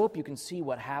it, and I hope you can see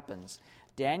what happens.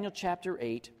 Daniel chapter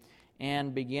 8,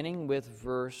 and beginning with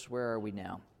where are we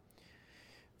now?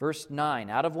 Verse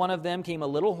 9, out of one of them came a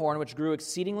little horn which grew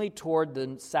exceedingly toward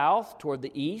the south, toward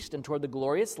the east, and toward the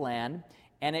glorious land,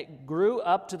 and it grew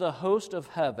up to the host of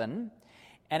heaven,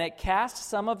 and it cast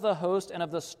some of the host and of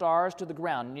the stars to the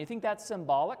ground. And you think that's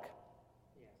symbolic?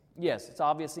 Yes, it's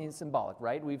obviously symbolic,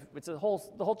 right? The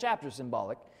whole chapter is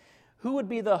symbolic. Who would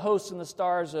be the hosts and the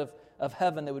stars of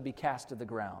heaven that would be cast to the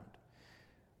ground?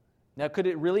 Now, could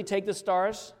it really take the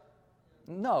stars?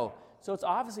 No. So it's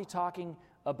obviously talking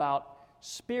about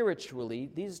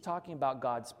spiritually, these is talking about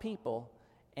God's people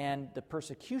and the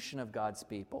persecution of God's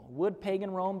people. Would pagan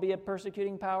Rome be a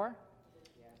persecuting power?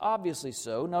 Obviously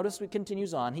so. Notice it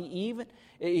continues on.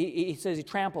 He says he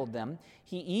trampled them.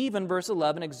 He even, verse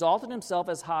 11, exalted himself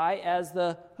as high as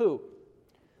the who?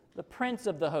 The prince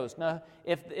of the host. Now,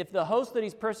 if the host that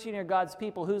he's persecuting are God's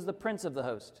people, who's the prince of the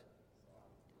host?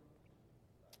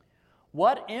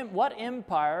 What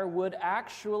empire would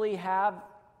actually have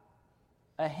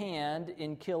a hand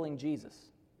in killing Jesus?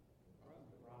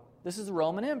 This is the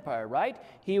Roman Empire, right?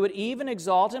 He would even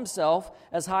exalt himself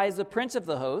as high as the prince of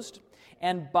the host,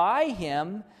 and by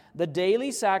him the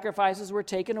daily sacrifices were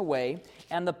taken away,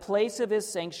 and the place of his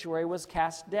sanctuary was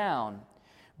cast down.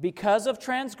 Because of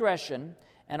transgression,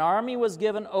 an army was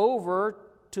given over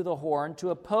to the horn to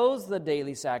oppose the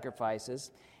daily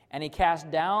sacrifices, and he cast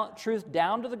truth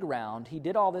down to the ground. He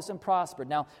did all this and prospered.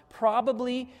 Now,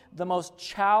 probably the most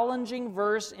challenging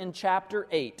verse in chapter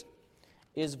 8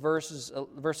 is verse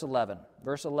 11.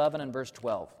 Verse 11 and verse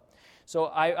 12. So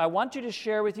I want you to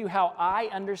share with you how I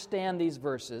understand these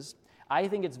verses. I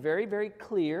think it's very, very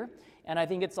clear, and I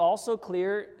think it's also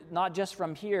clear, not just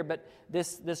from here, but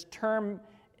this term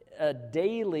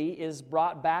daily is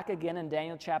brought back again in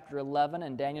Daniel chapter 11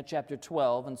 and Daniel chapter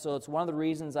 12, and so it's one of the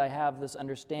reasons I have this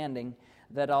understanding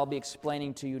that I'll be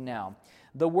explaining to you now.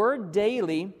 The word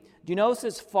daily, do you notice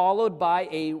it's followed by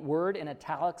a word in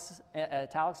italics?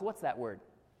 What's that word?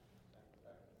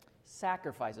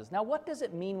 Sacrifices. Now, what does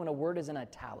it mean when a word is in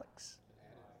italics?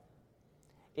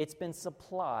 It's been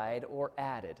supplied or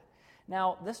added.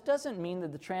 Now, this doesn't mean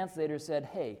that the translator said,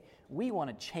 hey, we want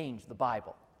to change the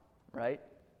Bible, right?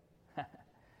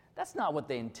 That's not what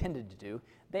they intended to do.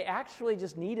 They actually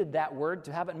just needed that word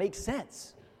to have it make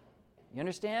sense. You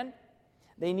understand?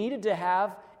 They needed to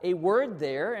have a word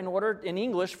there in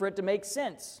English for it to make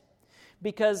sense.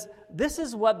 Because this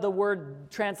is what the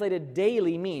word translated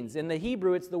daily means. In the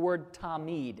Hebrew, it's the word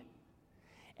tamid.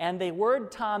 And the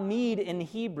word tamid in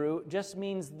Hebrew just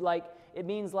means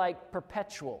like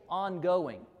perpetual,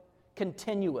 ongoing,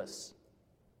 continuous.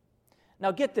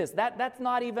 Now get this, that's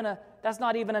not even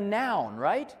a noun,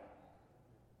 right?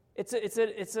 It's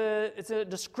a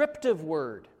descriptive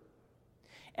word.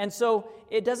 And so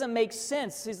it doesn't make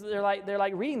sense. They're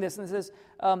like reading this, and it says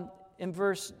in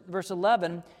verse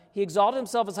 11, he exalted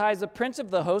himself as high as the prince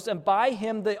of the host, and by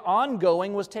him the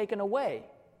ongoing was taken away.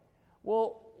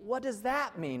 Well, what does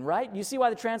that mean, right? You see why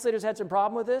the translators had some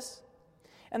problem with this?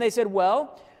 And they said,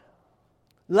 well,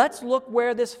 let's look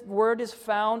where this word is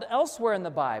found elsewhere in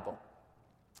the Bible.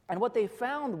 And what they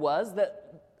found was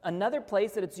that another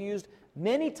place that it's used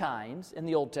many times in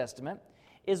the Old Testament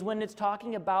is when it's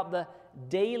talking about the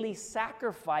daily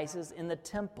sacrifices in the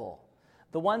temple.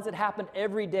 The ones that happened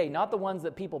every day, not the ones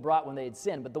that people brought when they had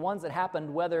sinned, but the ones that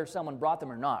happened whether someone brought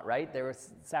them or not, right? There were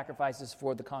sacrifices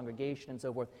for the congregation and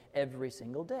so forth every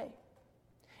single day.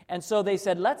 And so they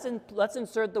said, let's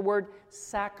insert the word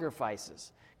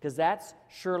sacrifices, because that's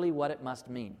surely what it must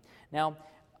mean. Now,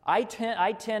 I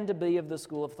tend to be of the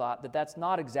school of thought that that's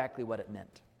not exactly what it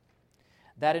meant.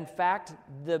 That in fact,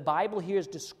 the Bible here is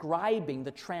describing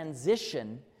the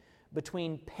transition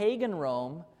between pagan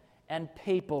Rome and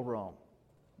papal Rome.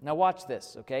 Now watch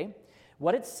this, okay?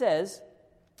 What it says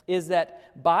is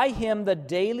that by him the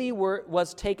daily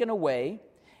was taken away,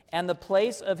 and the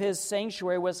place of his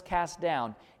sanctuary was cast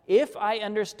down. If I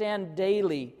understand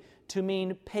daily to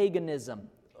mean paganism,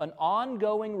 an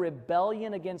ongoing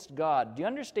rebellion against God. Do you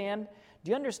understand?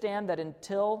 Do you understand that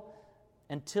until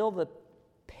the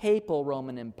papal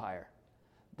Roman Empire,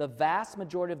 the vast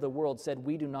majority of the world said,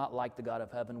 we do not like the God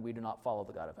of heaven, we do not follow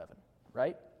the God of heaven,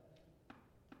 right?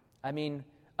 I mean,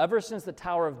 ever since the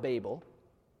Tower of Babel,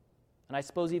 and I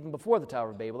suppose even before the Tower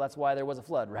of Babel, that's why there was a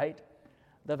flood, right?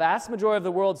 The vast majority of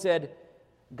the world said,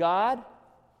 God,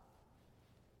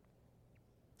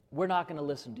 we're not going to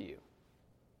listen to you.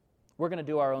 We're going to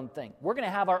do our own thing. We're going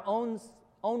to have our own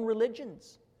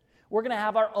religions. We're going to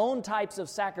have our own types of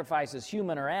sacrifices,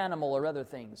 human or animal or other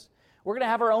things. We're going to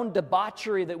have our own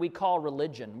debauchery that we call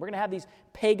religion. We're going to have these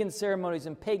pagan ceremonies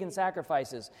and pagan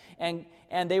sacrifices. And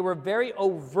they were very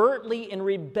overtly in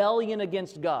rebellion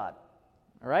against God.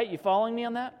 All right, you following me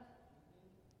on that?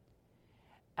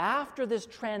 After this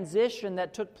transition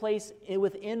that took place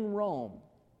within Rome,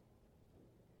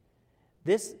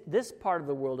 this part of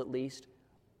the world at least,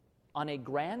 on a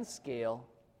grand scale,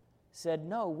 said,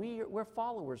 no, we're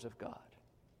followers of God.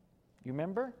 You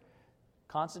remember?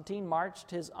 Constantine marched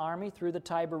his army through the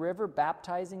Tiber River,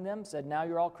 baptizing them, said, now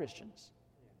you're all Christians.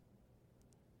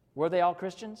 Were they all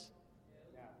Christians?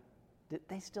 Yeah.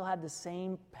 They still had the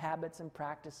same habits and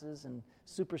practices and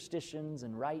superstitions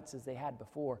and rites as they had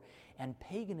before. And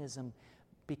paganism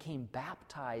became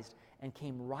baptized and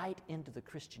came right into the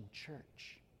Christian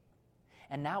church.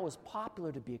 And now it was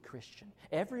popular to be a Christian.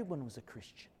 Everyone was a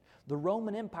Christian. The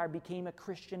Roman Empire became a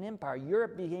Christian empire.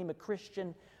 Europe became a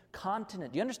Christian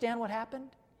continent. Do you understand what happened?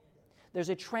 There's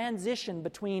a transition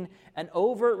between an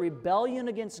overt rebellion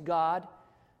against God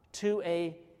to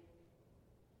in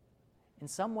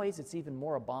some ways it's even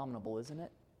more abominable, isn't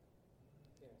it?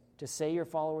 To say you're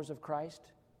followers of Christ,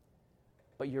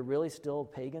 but you're really still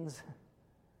pagans.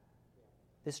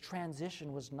 This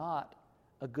transition was not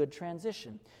a good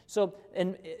transition. So,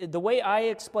 and the way I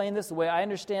explain this, the way I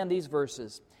understand these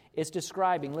verses, it's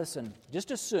describing, listen,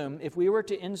 just assume if we were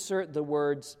to insert the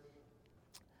words,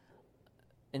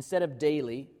 instead of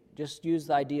daily, just use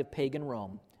the idea of pagan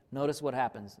Rome. Notice what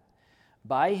happens.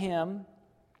 By him,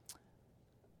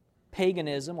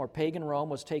 paganism or pagan Rome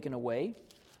was taken away.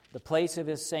 The place of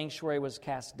his sanctuary was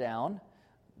cast down.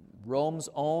 Rome's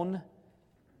own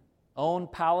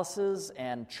palaces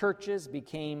and churches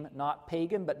became not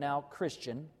pagan but now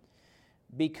Christian.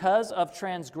 Because of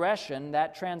transgression,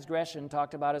 that transgression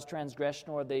talked about as transgression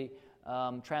or the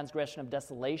transgression of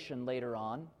desolation later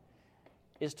on,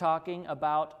 is talking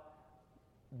about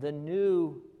the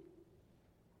new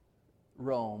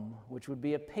Rome, which would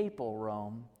be a papal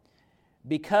Rome.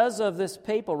 Because of this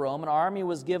papal Rome, an army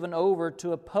was given over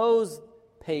to oppose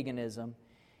paganism.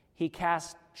 He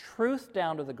cast truth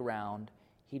down to the ground.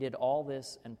 He did all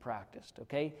this and practiced.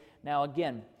 Okay? Now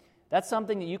again, that's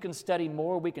something that you can study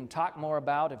more. We can talk more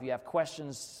about. If you have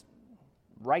questions,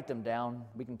 write them down.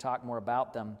 We can talk more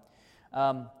about them.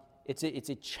 It's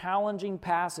a challenging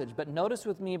passage, but notice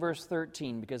with me verse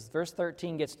 13, because verse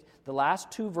 13 gets the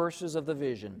last two verses of the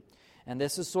vision, and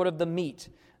this is sort of the meat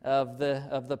of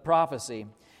the prophecy.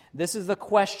 This is the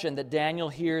question that Daniel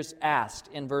hears asked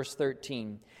in verse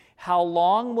 13. How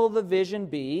long will the vision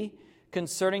be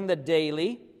concerning the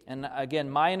daily, and again,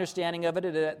 my understanding of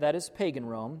it, that is pagan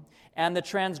Rome, and the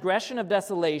transgression of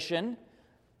desolation,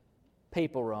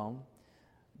 papal Rome,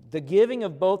 the giving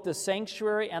of both the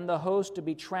sanctuary and the host to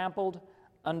be trampled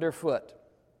underfoot.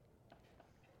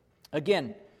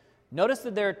 Again, notice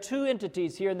that there are two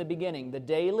entities here in the beginning, the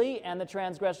daily and the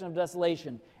transgression of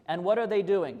desolation. And what are they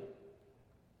doing?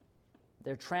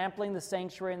 They're trampling the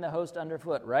sanctuary and the host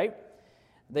underfoot, right?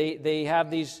 They have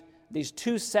these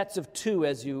two sets of two,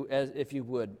 as if you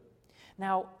would.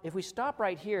 Now, if we stop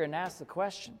right here and ask the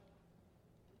question,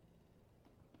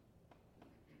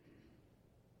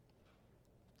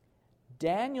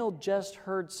 Daniel just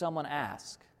heard someone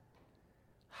ask,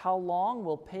 how long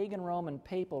will pagan Rome and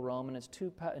papal Rome and its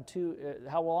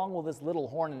how long will this little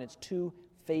horn and its two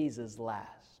phases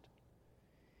last?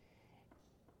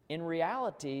 In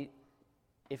reality,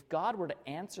 if God were to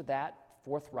answer that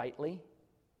forthrightly,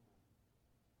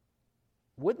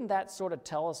 wouldn't that sort of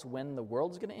tell us when the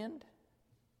world's going to end?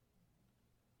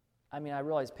 I mean, I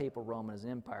realize papal Rome as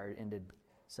an empire ended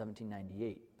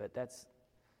 1798, but it's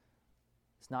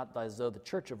not as though the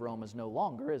Church of Rome is no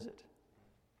longer, is it?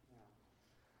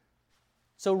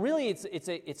 So really,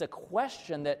 it's a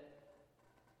question that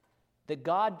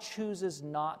God chooses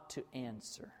not to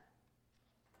answer,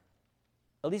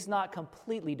 at least not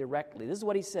completely directly. This is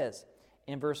what he says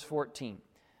in verse 14.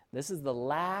 This is the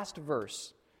last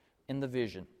verse in the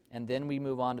vision, and then we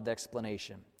move on to the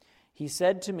explanation. He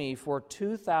said to me, for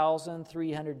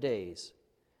 2,300 days,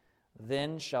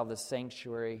 then shall the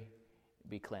sanctuary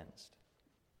be cleansed.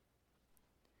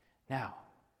 Now,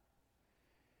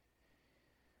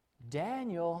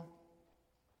 Daniel,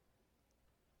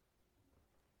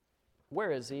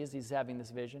 where is he as he's having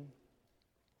this vision?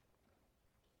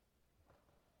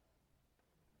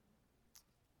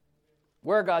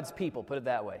 Where are God's people? Put it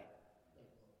that way.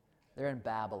 They're in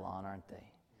Babylon, aren't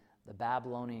they? The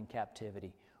Babylonian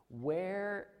captivity.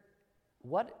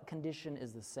 What condition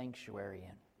is the sanctuary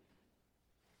in?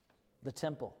 The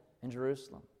temple in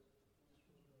Jerusalem.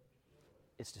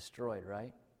 It's destroyed,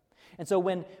 right? And so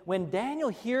when Daniel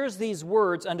hears these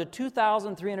words, unto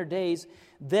 2,300 days,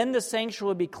 then the sanctuary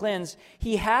will be cleansed,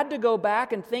 he had to go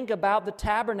back and think about the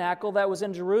tabernacle that was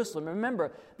in Jerusalem.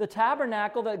 Remember, the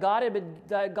tabernacle that God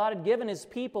had given His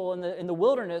people in the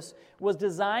wilderness was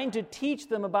designed to teach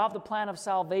them about the plan of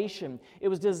salvation. It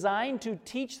was designed to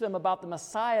teach them about the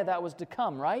Messiah that was to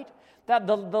come, right? That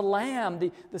the lamb,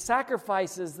 the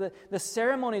sacrifices, the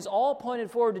ceremonies all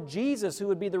pointed forward to Jesus, who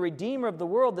would be the Redeemer of the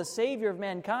world, the Savior of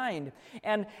mankind.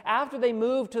 And after they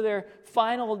moved to their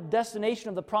final destination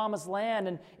of the Promised Land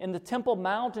and in the Temple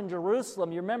Mount in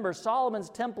Jerusalem, you remember Solomon's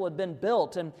temple had been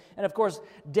built. And of course,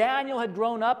 Daniel had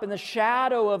grown up in the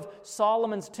shadow of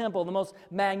Solomon's temple, the most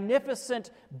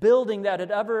magnificent building that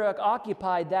had ever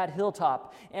occupied that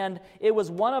hilltop. And it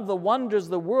was one of the wonders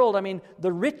of the world. I mean,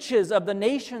 the riches of the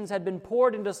nations had been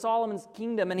poured into Solomon's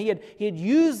kingdom, and he had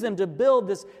used them to build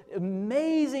this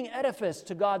amazing edifice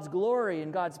to God's glory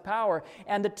and God's power.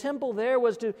 And the temple there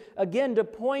was to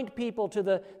point people to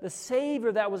the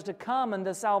Savior that was to come and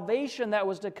the salvation that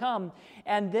was to come.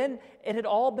 And then it had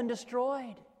all been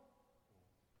destroyed.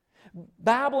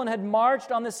 Babylon had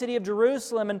marched on the city of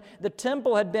Jerusalem, and the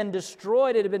temple had been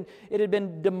destroyed. It had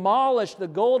been demolished. The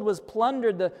gold was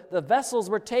plundered. The vessels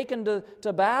were taken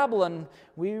to Babylon.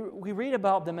 We read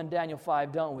about them in Daniel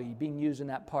 5, don't we, being used in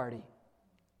that party.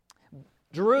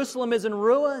 Jerusalem is in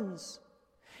ruins.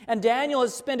 And Daniel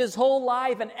has spent his whole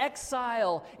life in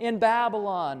exile in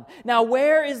Babylon. Now,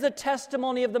 where is the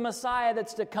testimony of the Messiah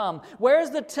that's to come? Where's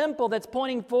the temple that's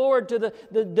pointing forward to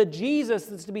the Jesus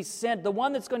that's to be sent, the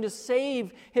one that's going to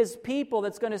save His people,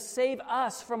 that's going to save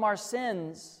us from our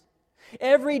sins?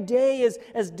 Every day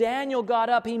as Daniel got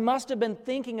up, he must have been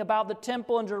thinking about the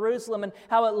temple in Jerusalem and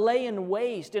how it lay in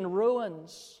waste, in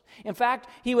ruins. In fact,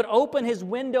 he would open his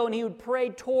window and he would pray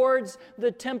towards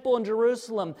the temple in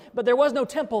Jerusalem. But there was no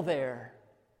temple there.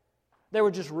 There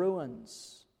were just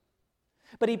ruins.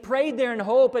 But he prayed there in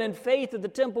hope and in faith that the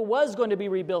temple was going to be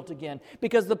rebuilt again,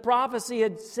 because the prophecy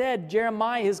had said,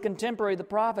 Jeremiah, his contemporary, the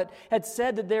prophet, had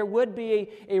said that there would be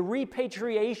a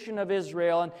repatriation of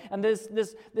Israel, and this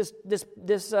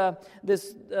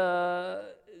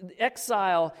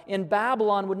exile in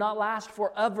Babylon would not last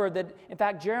forever. That, in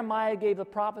fact, Jeremiah gave a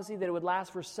prophecy that it would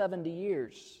last for 70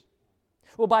 years.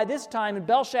 Well, by this time,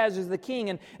 Belshazzar is the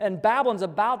king, and Babylon's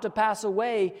about to pass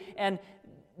away, and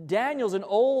Daniel's an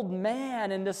old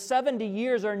man, and the 70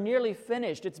 years are nearly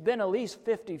finished. It's been at least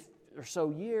 50 or so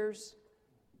years.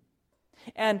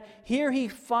 And here he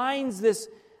finds this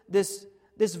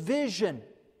vision.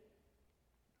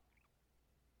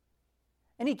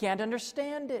 And he can't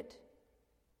understand it.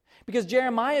 Because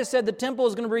Jeremiah said the temple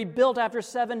is going to be rebuilt after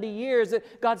 70 years,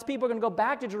 that God's people are going to go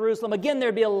back to Jerusalem. Again,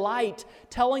 there'd be a light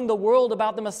telling the world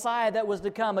about the Messiah that was to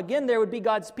come. Again, there would be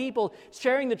God's people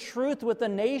sharing the truth with the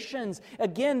nations.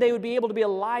 Again, they would be able to be a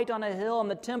light on a hill, and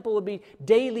the temple would be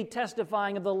daily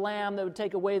testifying of the Lamb that would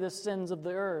take away the sins of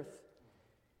the earth.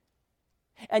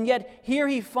 And yet, here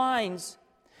he finds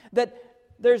that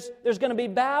there's going to be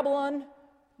Babylon.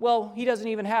 Well, he doesn't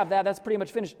even have that. That's pretty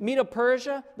much finished.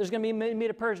 Medo-Persia, there's going to be a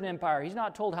Medo-Persian Empire. He's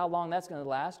not told how long that's going to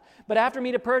last. But after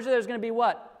Medo-Persia, there's going to be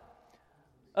what?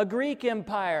 A Greek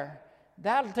Empire.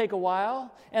 That'll take a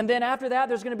while. And then after that,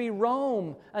 there's going to be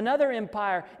Rome, another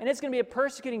empire. And it's going to be a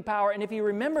persecuting power. And if he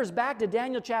remembers back to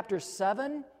Daniel chapter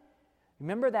 7,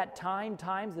 remember that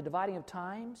times, the dividing of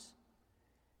times?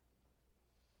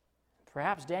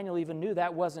 Perhaps Daniel even knew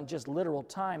that wasn't just literal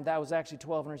time. That was actually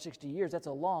 1,260 years. That's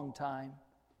a long time.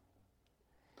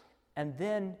 And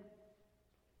then,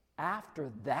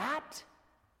 after that,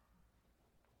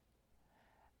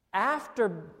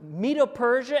 after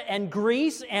Medo-Persia and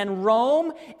Greece and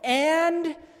Rome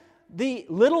and the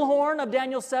little horn of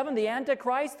Daniel 7, the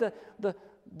Antichrist,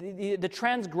 the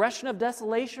transgression of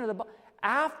desolation,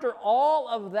 after all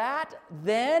of that,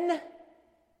 then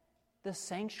the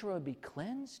sanctuary will be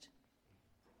cleansed?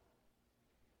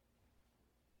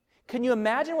 Can you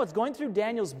imagine what's going through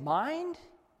Daniel's mind?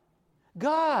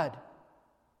 God,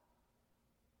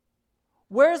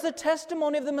 where's the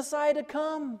testimony of the Messiah to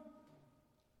come?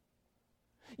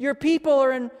 Your people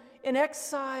are in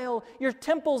exile. Your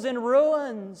temple's in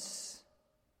ruins.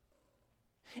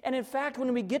 And in fact,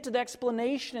 when we get to the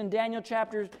explanation in Daniel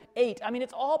chapter 8,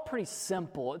 it's all pretty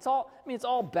simple. It's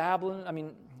all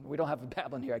Babylon. We don't have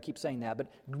Babylon here, I keep saying that, but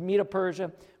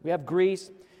Medo-Persia, we have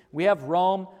Greece, we have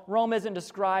Rome. Rome isn't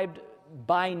described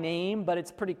by name, but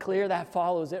it's pretty clear that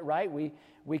follows it, right?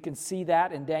 We can see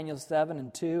that in Daniel 7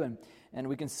 and 2, and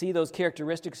we can see those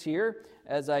characteristics here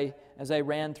as I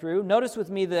ran through. Notice with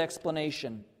me the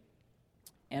explanation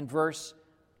in verse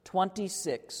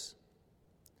 26.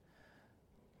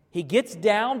 He gets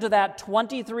down to that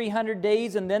 2,300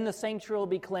 days, and then the sanctuary will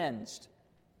be cleansed.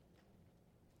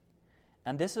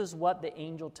 And this is what the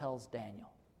angel tells Daniel.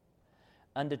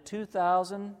 In the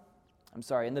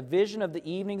vision of the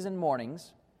evenings and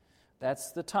mornings,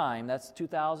 that's the time, that's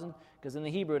 2,000, because in the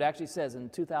Hebrew it actually says in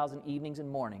 2,000 evenings and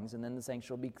mornings, and then the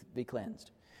sanctuary will be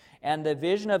cleansed. And the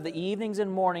vision of the evenings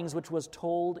and mornings which was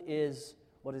told is,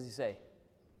 what does he say?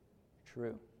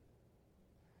 True.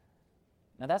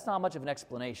 Now that's not much of an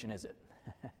explanation, is it?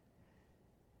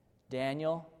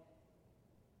 Daniel,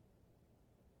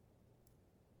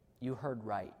 you heard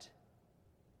right.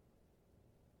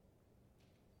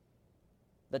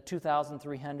 The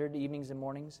 2,300 evenings and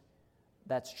mornings,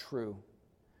 that's true.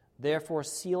 Therefore,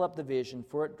 seal up the vision,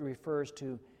 for it refers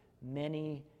to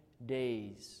many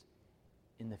days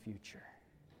in the future.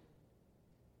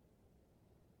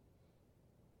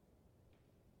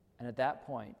 And at that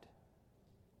point,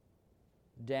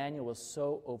 Daniel was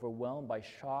so overwhelmed by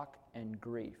shock and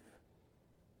grief.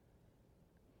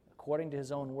 According to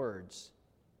his own words,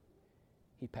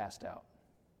 he passed out.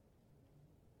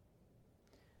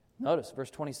 Notice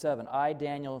verse 27, I,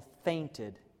 Daniel,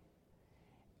 fainted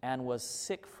and was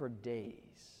sick for days.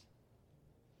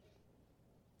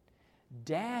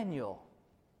 Daniel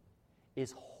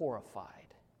is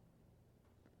horrified.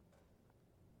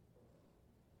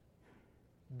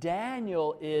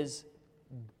 Daniel is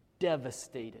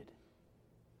devastated.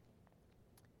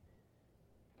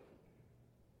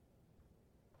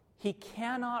 He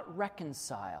cannot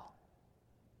reconcile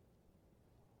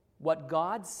what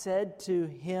God said to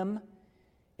him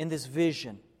in this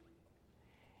vision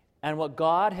and what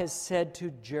God has said to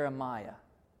Jeremiah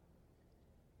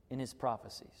in his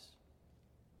prophecies.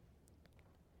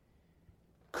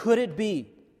 Could it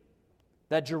be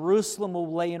that Jerusalem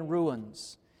will lay in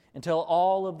ruins until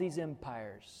all of these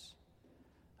empires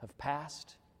have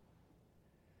passed?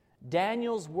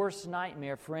 Daniel's worst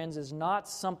nightmare, friends, is not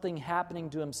something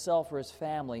happening to himself or his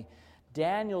family.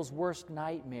 Daniel's worst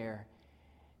nightmare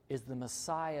is the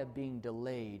Messiah being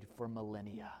delayed for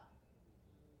millennia.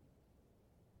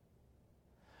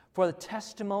 For the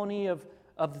testimony of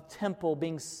the temple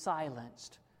being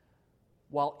silenced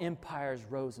while empires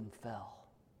rose and fell.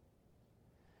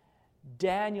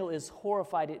 Daniel is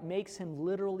horrified. It makes him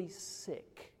literally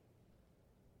sick.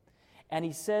 And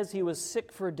he says he was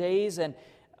sick for days, and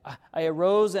I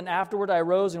arose, and afterward I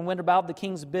arose and went about the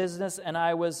king's business, and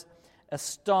I was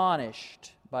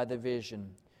astonished by the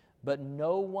vision. But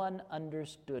no one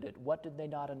understood it. What did they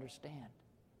not understand?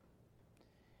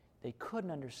 They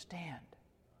couldn't understand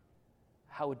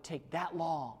how it would take that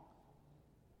long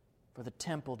for the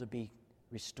temple to be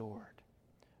restored,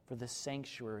 for the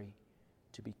sanctuary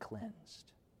to be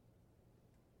cleansed.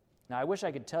 Now, I wish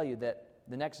I could tell you that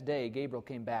the next day Gabriel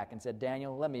came back and said,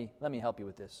 Daniel, let me help you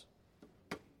with this.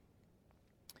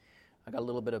 I got a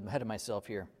little bit ahead of myself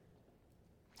here.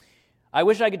 I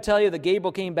wish I could tell you that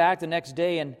Gabriel came back the next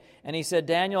day and he said,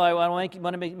 Daniel, I want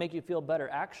to make you feel better.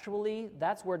 Actually,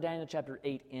 that's where Daniel chapter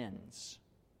 8 ends.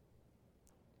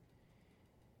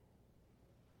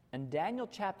 And Daniel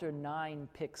chapter 9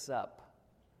 picks up.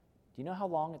 Do you know how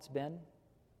long it's been?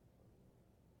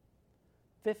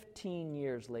 15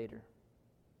 years later.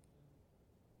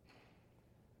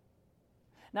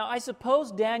 Now, I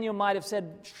suppose Daniel might have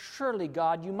said, surely,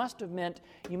 God, you must have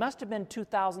been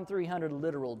 2,300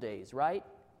 literal days, right?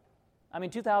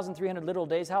 2,300 literal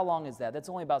days, how long is that? That's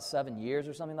only about 7 years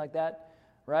or something like that,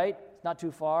 right? Not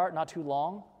too far, not too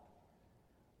long.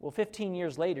 Well, 15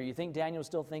 years later, you think Daniel was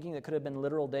still thinking that could have been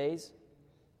literal days?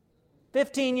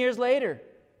 15 years later.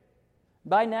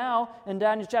 By now, in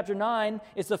Daniel chapter 9,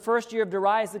 it's the first year of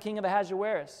Darius, the king of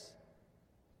Ahasuerus.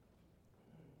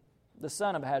 The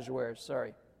son of Ahasuerus,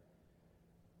 sorry.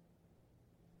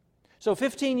 So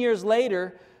 15 years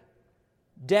later,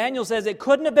 Daniel says it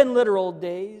couldn't have been literal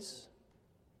days.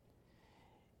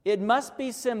 It must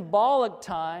be symbolic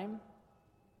time.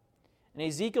 In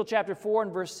Ezekiel chapter 4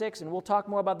 and verse 6, and we'll talk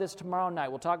more about this tomorrow night.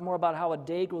 We'll talk more about how a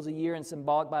day equals a year in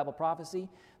symbolic Bible prophecy.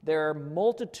 There are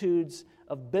multitudes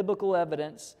of biblical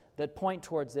evidence that point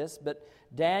towards this, but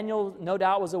Daniel no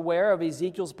doubt was aware of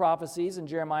Ezekiel's prophecies and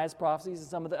Jeremiah's prophecies and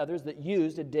some of the others that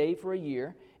used a day for a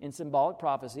year in symbolic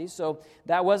prophecies. So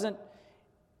that wasn't,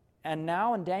 and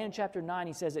now in Daniel chapter 9,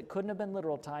 he says it couldn't have been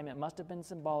literal time, it must have been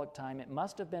symbolic time, it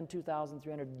must have been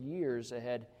 2,300 years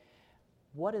ahead.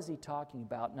 What is he talking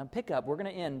about? Now pick up, we're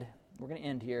going to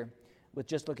end here with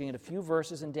just looking at a few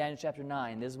verses in Daniel chapter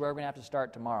 9. This is where we're going to have to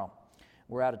start tomorrow.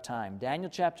 We're out of time. Daniel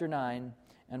chapter 9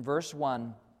 and verse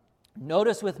 1.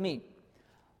 Notice with me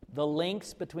the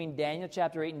links between Daniel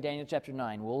chapter 8 and Daniel chapter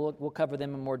 9. We'll cover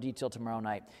them in more detail tomorrow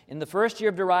night. In the first year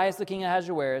of Darius, the king of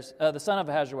Ahasuerus, the son of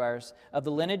Ahasuerus, of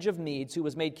the lineage of Medes, who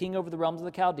was made king over the realms of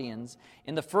the Chaldeans,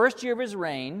 in the first year of his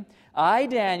reign, I,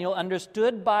 Daniel,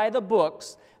 understood by the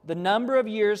books the number of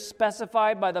years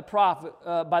specified by the prophet,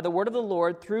 by the word of the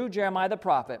Lord through Jeremiah the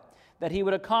prophet, that he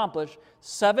would accomplish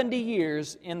 70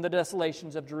 years in the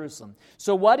desolations of Jerusalem.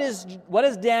 So what is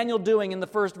Daniel doing in the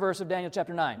first verse of Daniel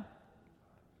chapter 9?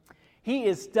 He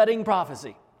is studying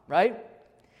prophecy, right?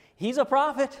 He's a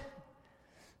prophet,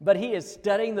 but he is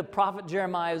studying the prophet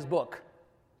Jeremiah's book.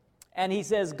 And he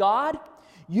says, God,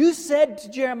 you said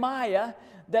to Jeremiah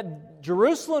that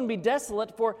Jerusalem would be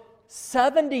desolate for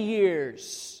 70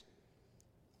 years.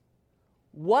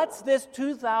 What's this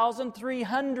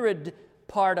 2,300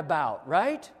 part about,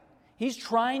 right? He's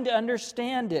trying to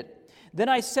understand it. Then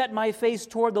I set my face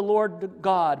toward the Lord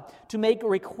God to make a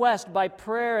request by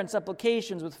prayer and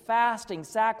supplications with fasting,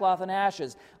 sackcloth, and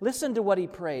ashes. Listen to what he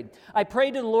prayed. I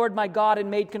prayed to the Lord my God and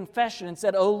made confession and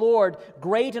said, O Lord,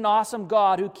 great and awesome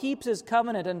God, who keeps his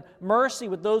covenant and mercy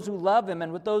with those who love him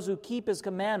and with those who keep his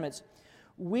commandments,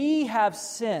 we have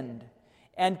sinned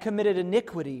and committed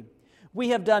iniquity. We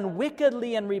have done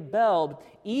wickedly and rebelled,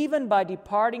 even by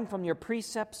departing from your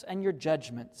precepts and your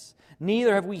judgments.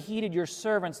 Neither have we heeded your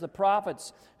servants, the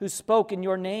prophets, who spoke in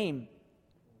your name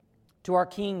to our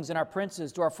kings and our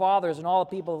princes, to our fathers and all the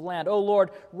people of the land. O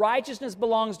Lord, righteousness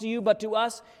belongs to you, but to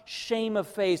us shame of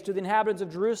face, to the inhabitants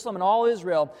of Jerusalem and all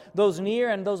Israel, those near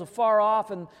and those afar off,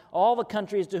 and all the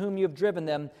countries to whom you have driven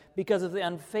them, because of the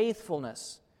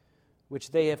unfaithfulness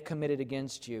which they have committed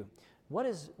against you. What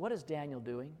is Daniel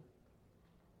doing?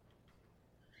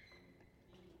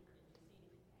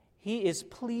 He is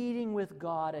pleading with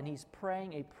God, and he's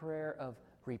praying a prayer of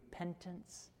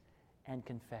repentance and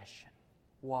confession.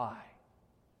 Why?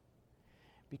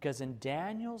 Because in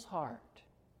Daniel's heart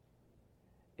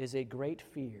is a great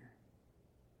fear.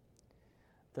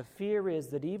 The fear is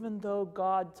that even though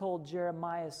God told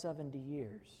Jeremiah 70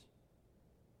 years,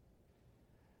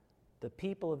 the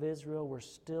people of Israel were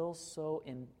still so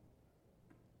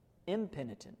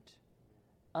impenitent,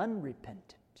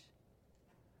 unrepentant,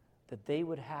 that they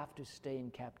would have to stay in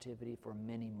captivity for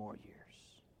many more years.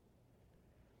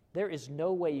 There is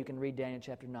no way you can read Daniel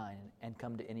chapter 9 and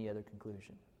come to any other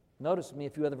conclusion. Notice with me a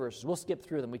few other verses. We'll skip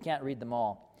through them. We can't read them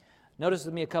all. Notice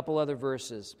with me a couple other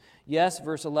verses. Yes,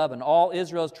 verse 11. All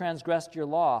Israel has transgressed your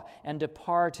law and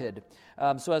departed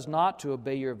so as not to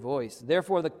obey your voice.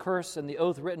 Therefore the curse and the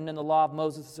oath written in the law of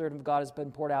Moses, the servant of God, has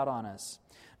been poured out on us.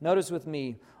 Notice with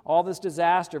me, all this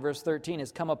disaster, verse 13,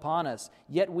 has come upon us,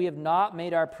 yet we have not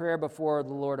made our prayer before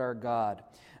the Lord our God.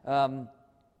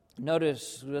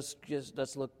 Notice,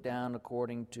 let's look down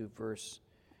according to verse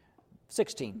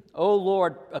 16. O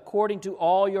Lord, according to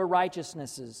all your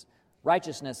righteousness,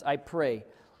 I pray,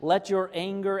 let your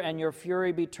anger and your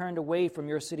fury be turned away from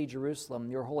your city Jerusalem,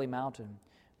 your holy mountain,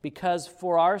 because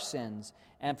for our sins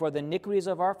and for the iniquities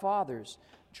of our fathers,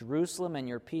 Jerusalem and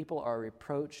your people are a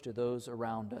reproach to those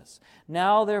around us.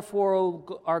 Now, therefore,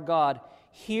 O our God,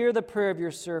 hear the prayer of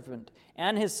your servant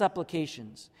and his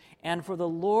supplications, and for the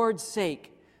Lord's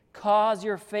sake, cause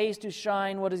your face to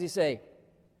shine, what does he say?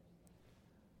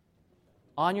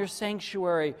 On your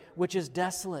sanctuary, which is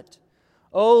desolate.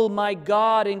 O my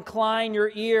God, incline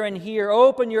your ear and hear.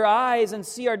 Open your eyes and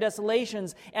see our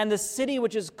desolations and the city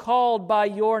which is called by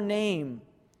your name.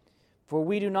 For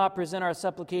we do not present our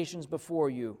supplications before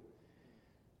you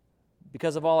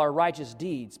because of all our righteous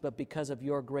deeds, but because of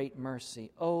your great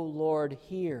mercy. O Lord,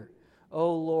 hear.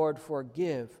 O Lord,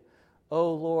 forgive.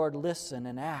 O Lord, listen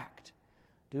and act.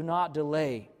 Do not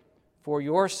delay for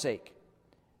your sake,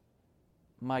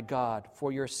 my God,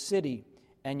 for your city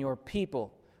and your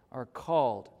people are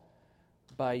called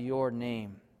by your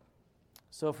name.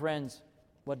 So, friends,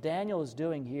 what Daniel is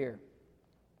doing here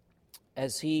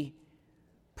as he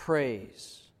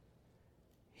prays,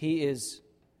 he is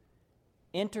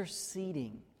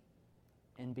interceding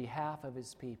in behalf of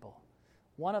his people.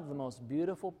 One of the most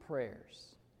beautiful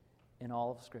prayers in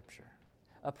all of Scripture.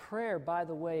 A prayer, by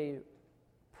the way,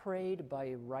 prayed by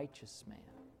a righteous man.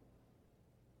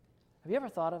 Have you ever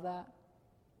thought of that?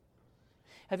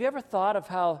 Have you ever thought of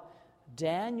how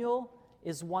Daniel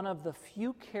is one of the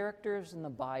few characters in the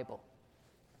Bible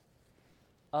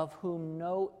of whom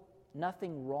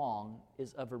nothing wrong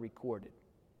is ever recorded?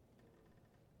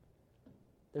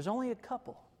 There's only a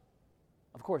couple.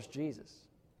 Of course, Jesus.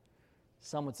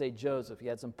 Some would say Joseph. He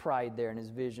had some pride there in his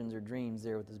visions or dreams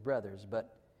there with his brothers.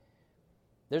 But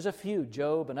there's a few,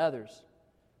 Job and others.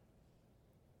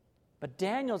 But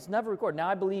Daniel's never recorded. Now,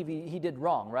 I believe he did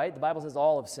wrong, right? The Bible says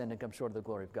all have sinned and come short of the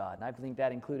glory of God. And I think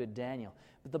that included Daniel.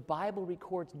 But the Bible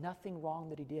records nothing wrong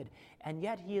that he did. And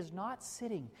yet he is not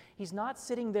sitting. He's not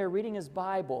sitting there reading his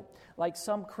Bible like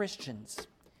some Christians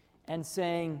and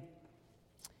saying,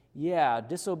 yeah,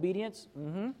 disobedience,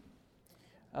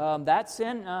 that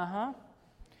sin,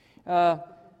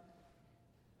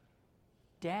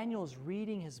 Daniel's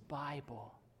reading his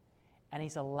Bible, and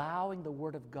he's allowing the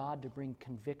Word of God to bring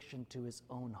conviction to his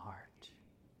own heart.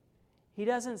 He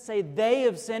doesn't say they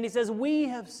have sinned, he says we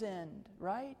have sinned,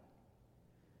 right?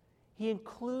 He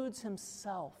includes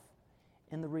himself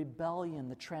in the rebellion,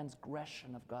 the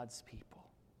transgression of God's people.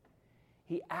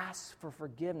 He asks for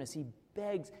forgiveness, he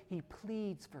begs, he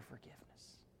pleads for forgiveness.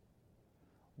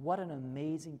 What an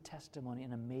amazing testimony,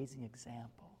 an amazing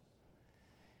example.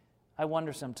 I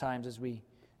wonder sometimes as we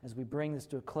bring this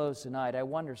to a close tonight, I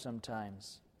wonder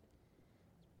sometimes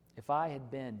if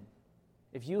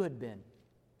you had been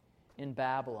in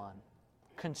Babylon,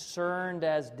 concerned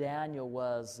as Daniel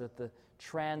was that the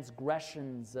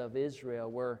transgressions of Israel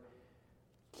were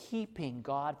keeping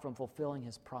God from fulfilling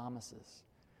his promises.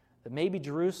 That maybe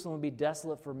Jerusalem would be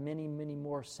desolate for many, many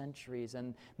more centuries,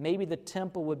 and maybe the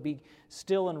temple would be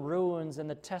still in ruins, and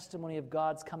the testimony of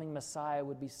God's coming Messiah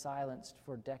would be silenced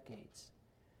for decades.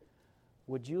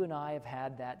 Would you and I have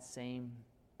had that same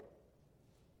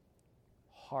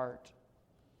heart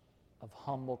of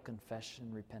humble confession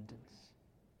and repentance?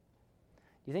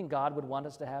 Do you think God would want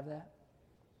us to have that?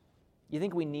 You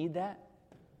think we need that?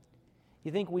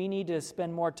 You think we need to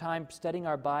spend more time studying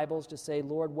our Bibles to say,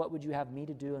 Lord, what would you have me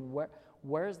to do, and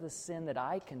where's the sin that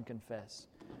I can confess,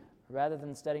 rather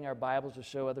than studying our Bibles to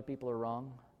show other people are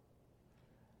wrong,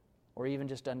 or even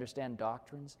just to understand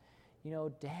doctrines? You know,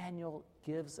 Daniel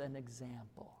gives an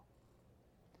example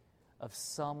of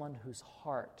someone whose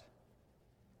heart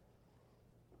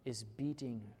is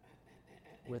beating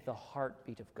with the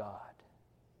heartbeat of God.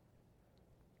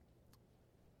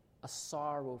 A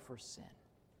sorrow for sin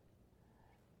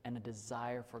and a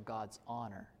desire for God's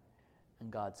honor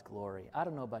and God's glory. I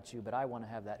don't know about you, but I want to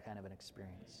have that kind of an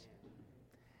experience.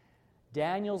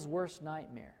 Daniel's worst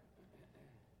nightmare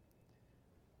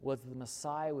was the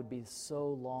Messiah would be so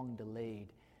long delayed.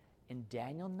 In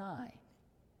Daniel 9,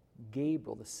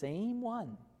 Gabriel, the same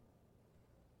one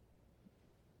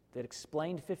that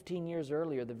explained 15 years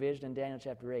earlier the vision in Daniel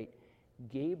chapter 8,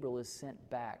 Gabriel is sent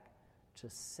back to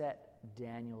set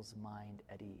Daniel's mind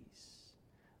at ease.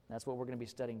 That's what we're going to be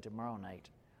studying tomorrow night.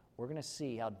 We're going to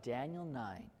see how Daniel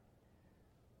 9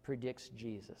 predicts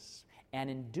Jesus. And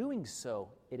in doing so,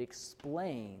 it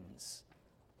explains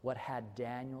what had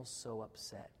Daniel so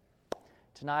upset.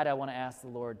 Tonight, I want to ask the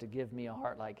Lord to give me a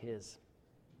heart like his,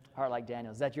 a heart like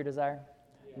Daniel. Is that your desire?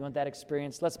 Yeah. You want that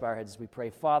experience? Let's bow our heads as we pray.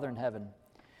 Father in heaven,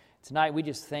 tonight we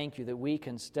just thank you that we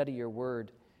can study your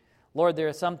word. Lord, there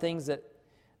are some things that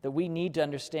we need to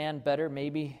understand better.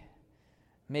 Maybe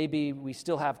we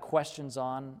still have questions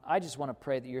on. I just want to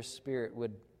pray that your Spirit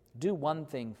would do one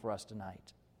thing for us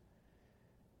tonight.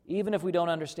 Even if we don't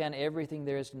understand everything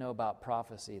there is to know about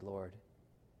prophecy, Lord,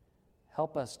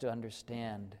 help us to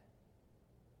understand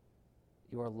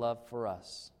your love for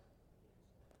us,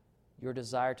 your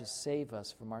desire to save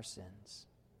us from our sins.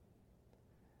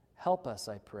 Help us,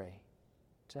 I pray,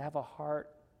 to have a heart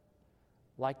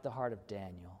like the heart of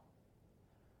Daniel.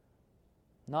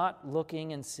 Not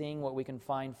looking and seeing what we can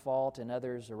find fault in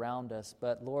others around us,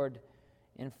 but Lord,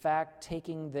 in fact,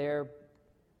 taking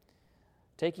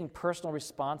personal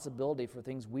responsibility for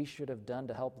things we should have done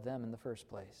to help them in the first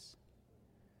place.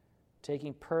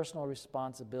 Taking personal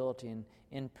responsibility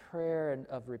in prayer and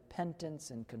of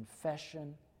repentance and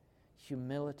confession,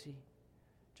 humility,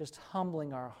 just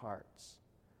humbling our hearts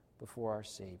before our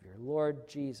Savior. Lord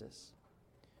Jesus,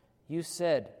 you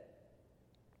said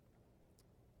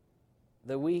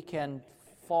that we can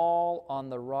fall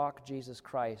on the rock, Jesus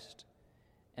Christ,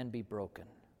 and be broken.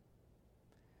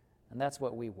 And that's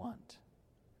what we want.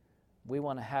 We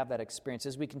want to have that experience.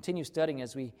 As we continue studying,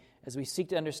 as we seek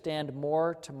to understand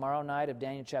more tomorrow night of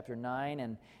Daniel chapter 9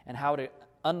 and how it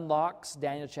unlocks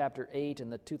Daniel chapter 8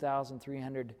 and the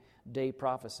 2,300-day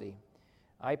prophecy,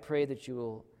 I pray that you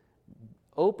will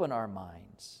open our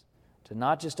minds to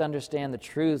not just understand the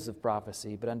truths of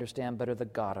prophecy, but understand better the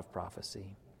God of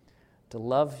prophecy. to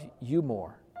love you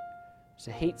more,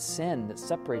 to hate sin that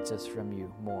separates us from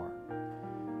you more.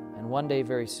 And one day,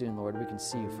 very soon, Lord, we can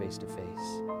see you face to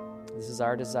face. This is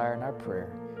our desire and our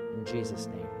prayer. In Jesus'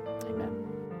 name, amen.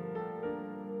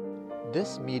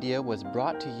 This media was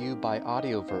brought to you by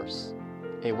Audioverse,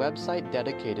 a website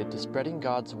dedicated to spreading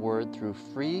God's Word through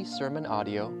free sermon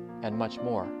audio and much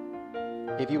more.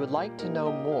 If you would like to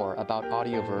know more about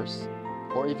Audioverse,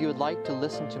 or if you would like to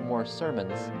listen to more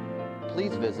sermons,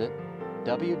 please visit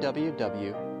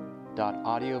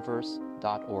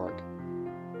www.audioverse.org.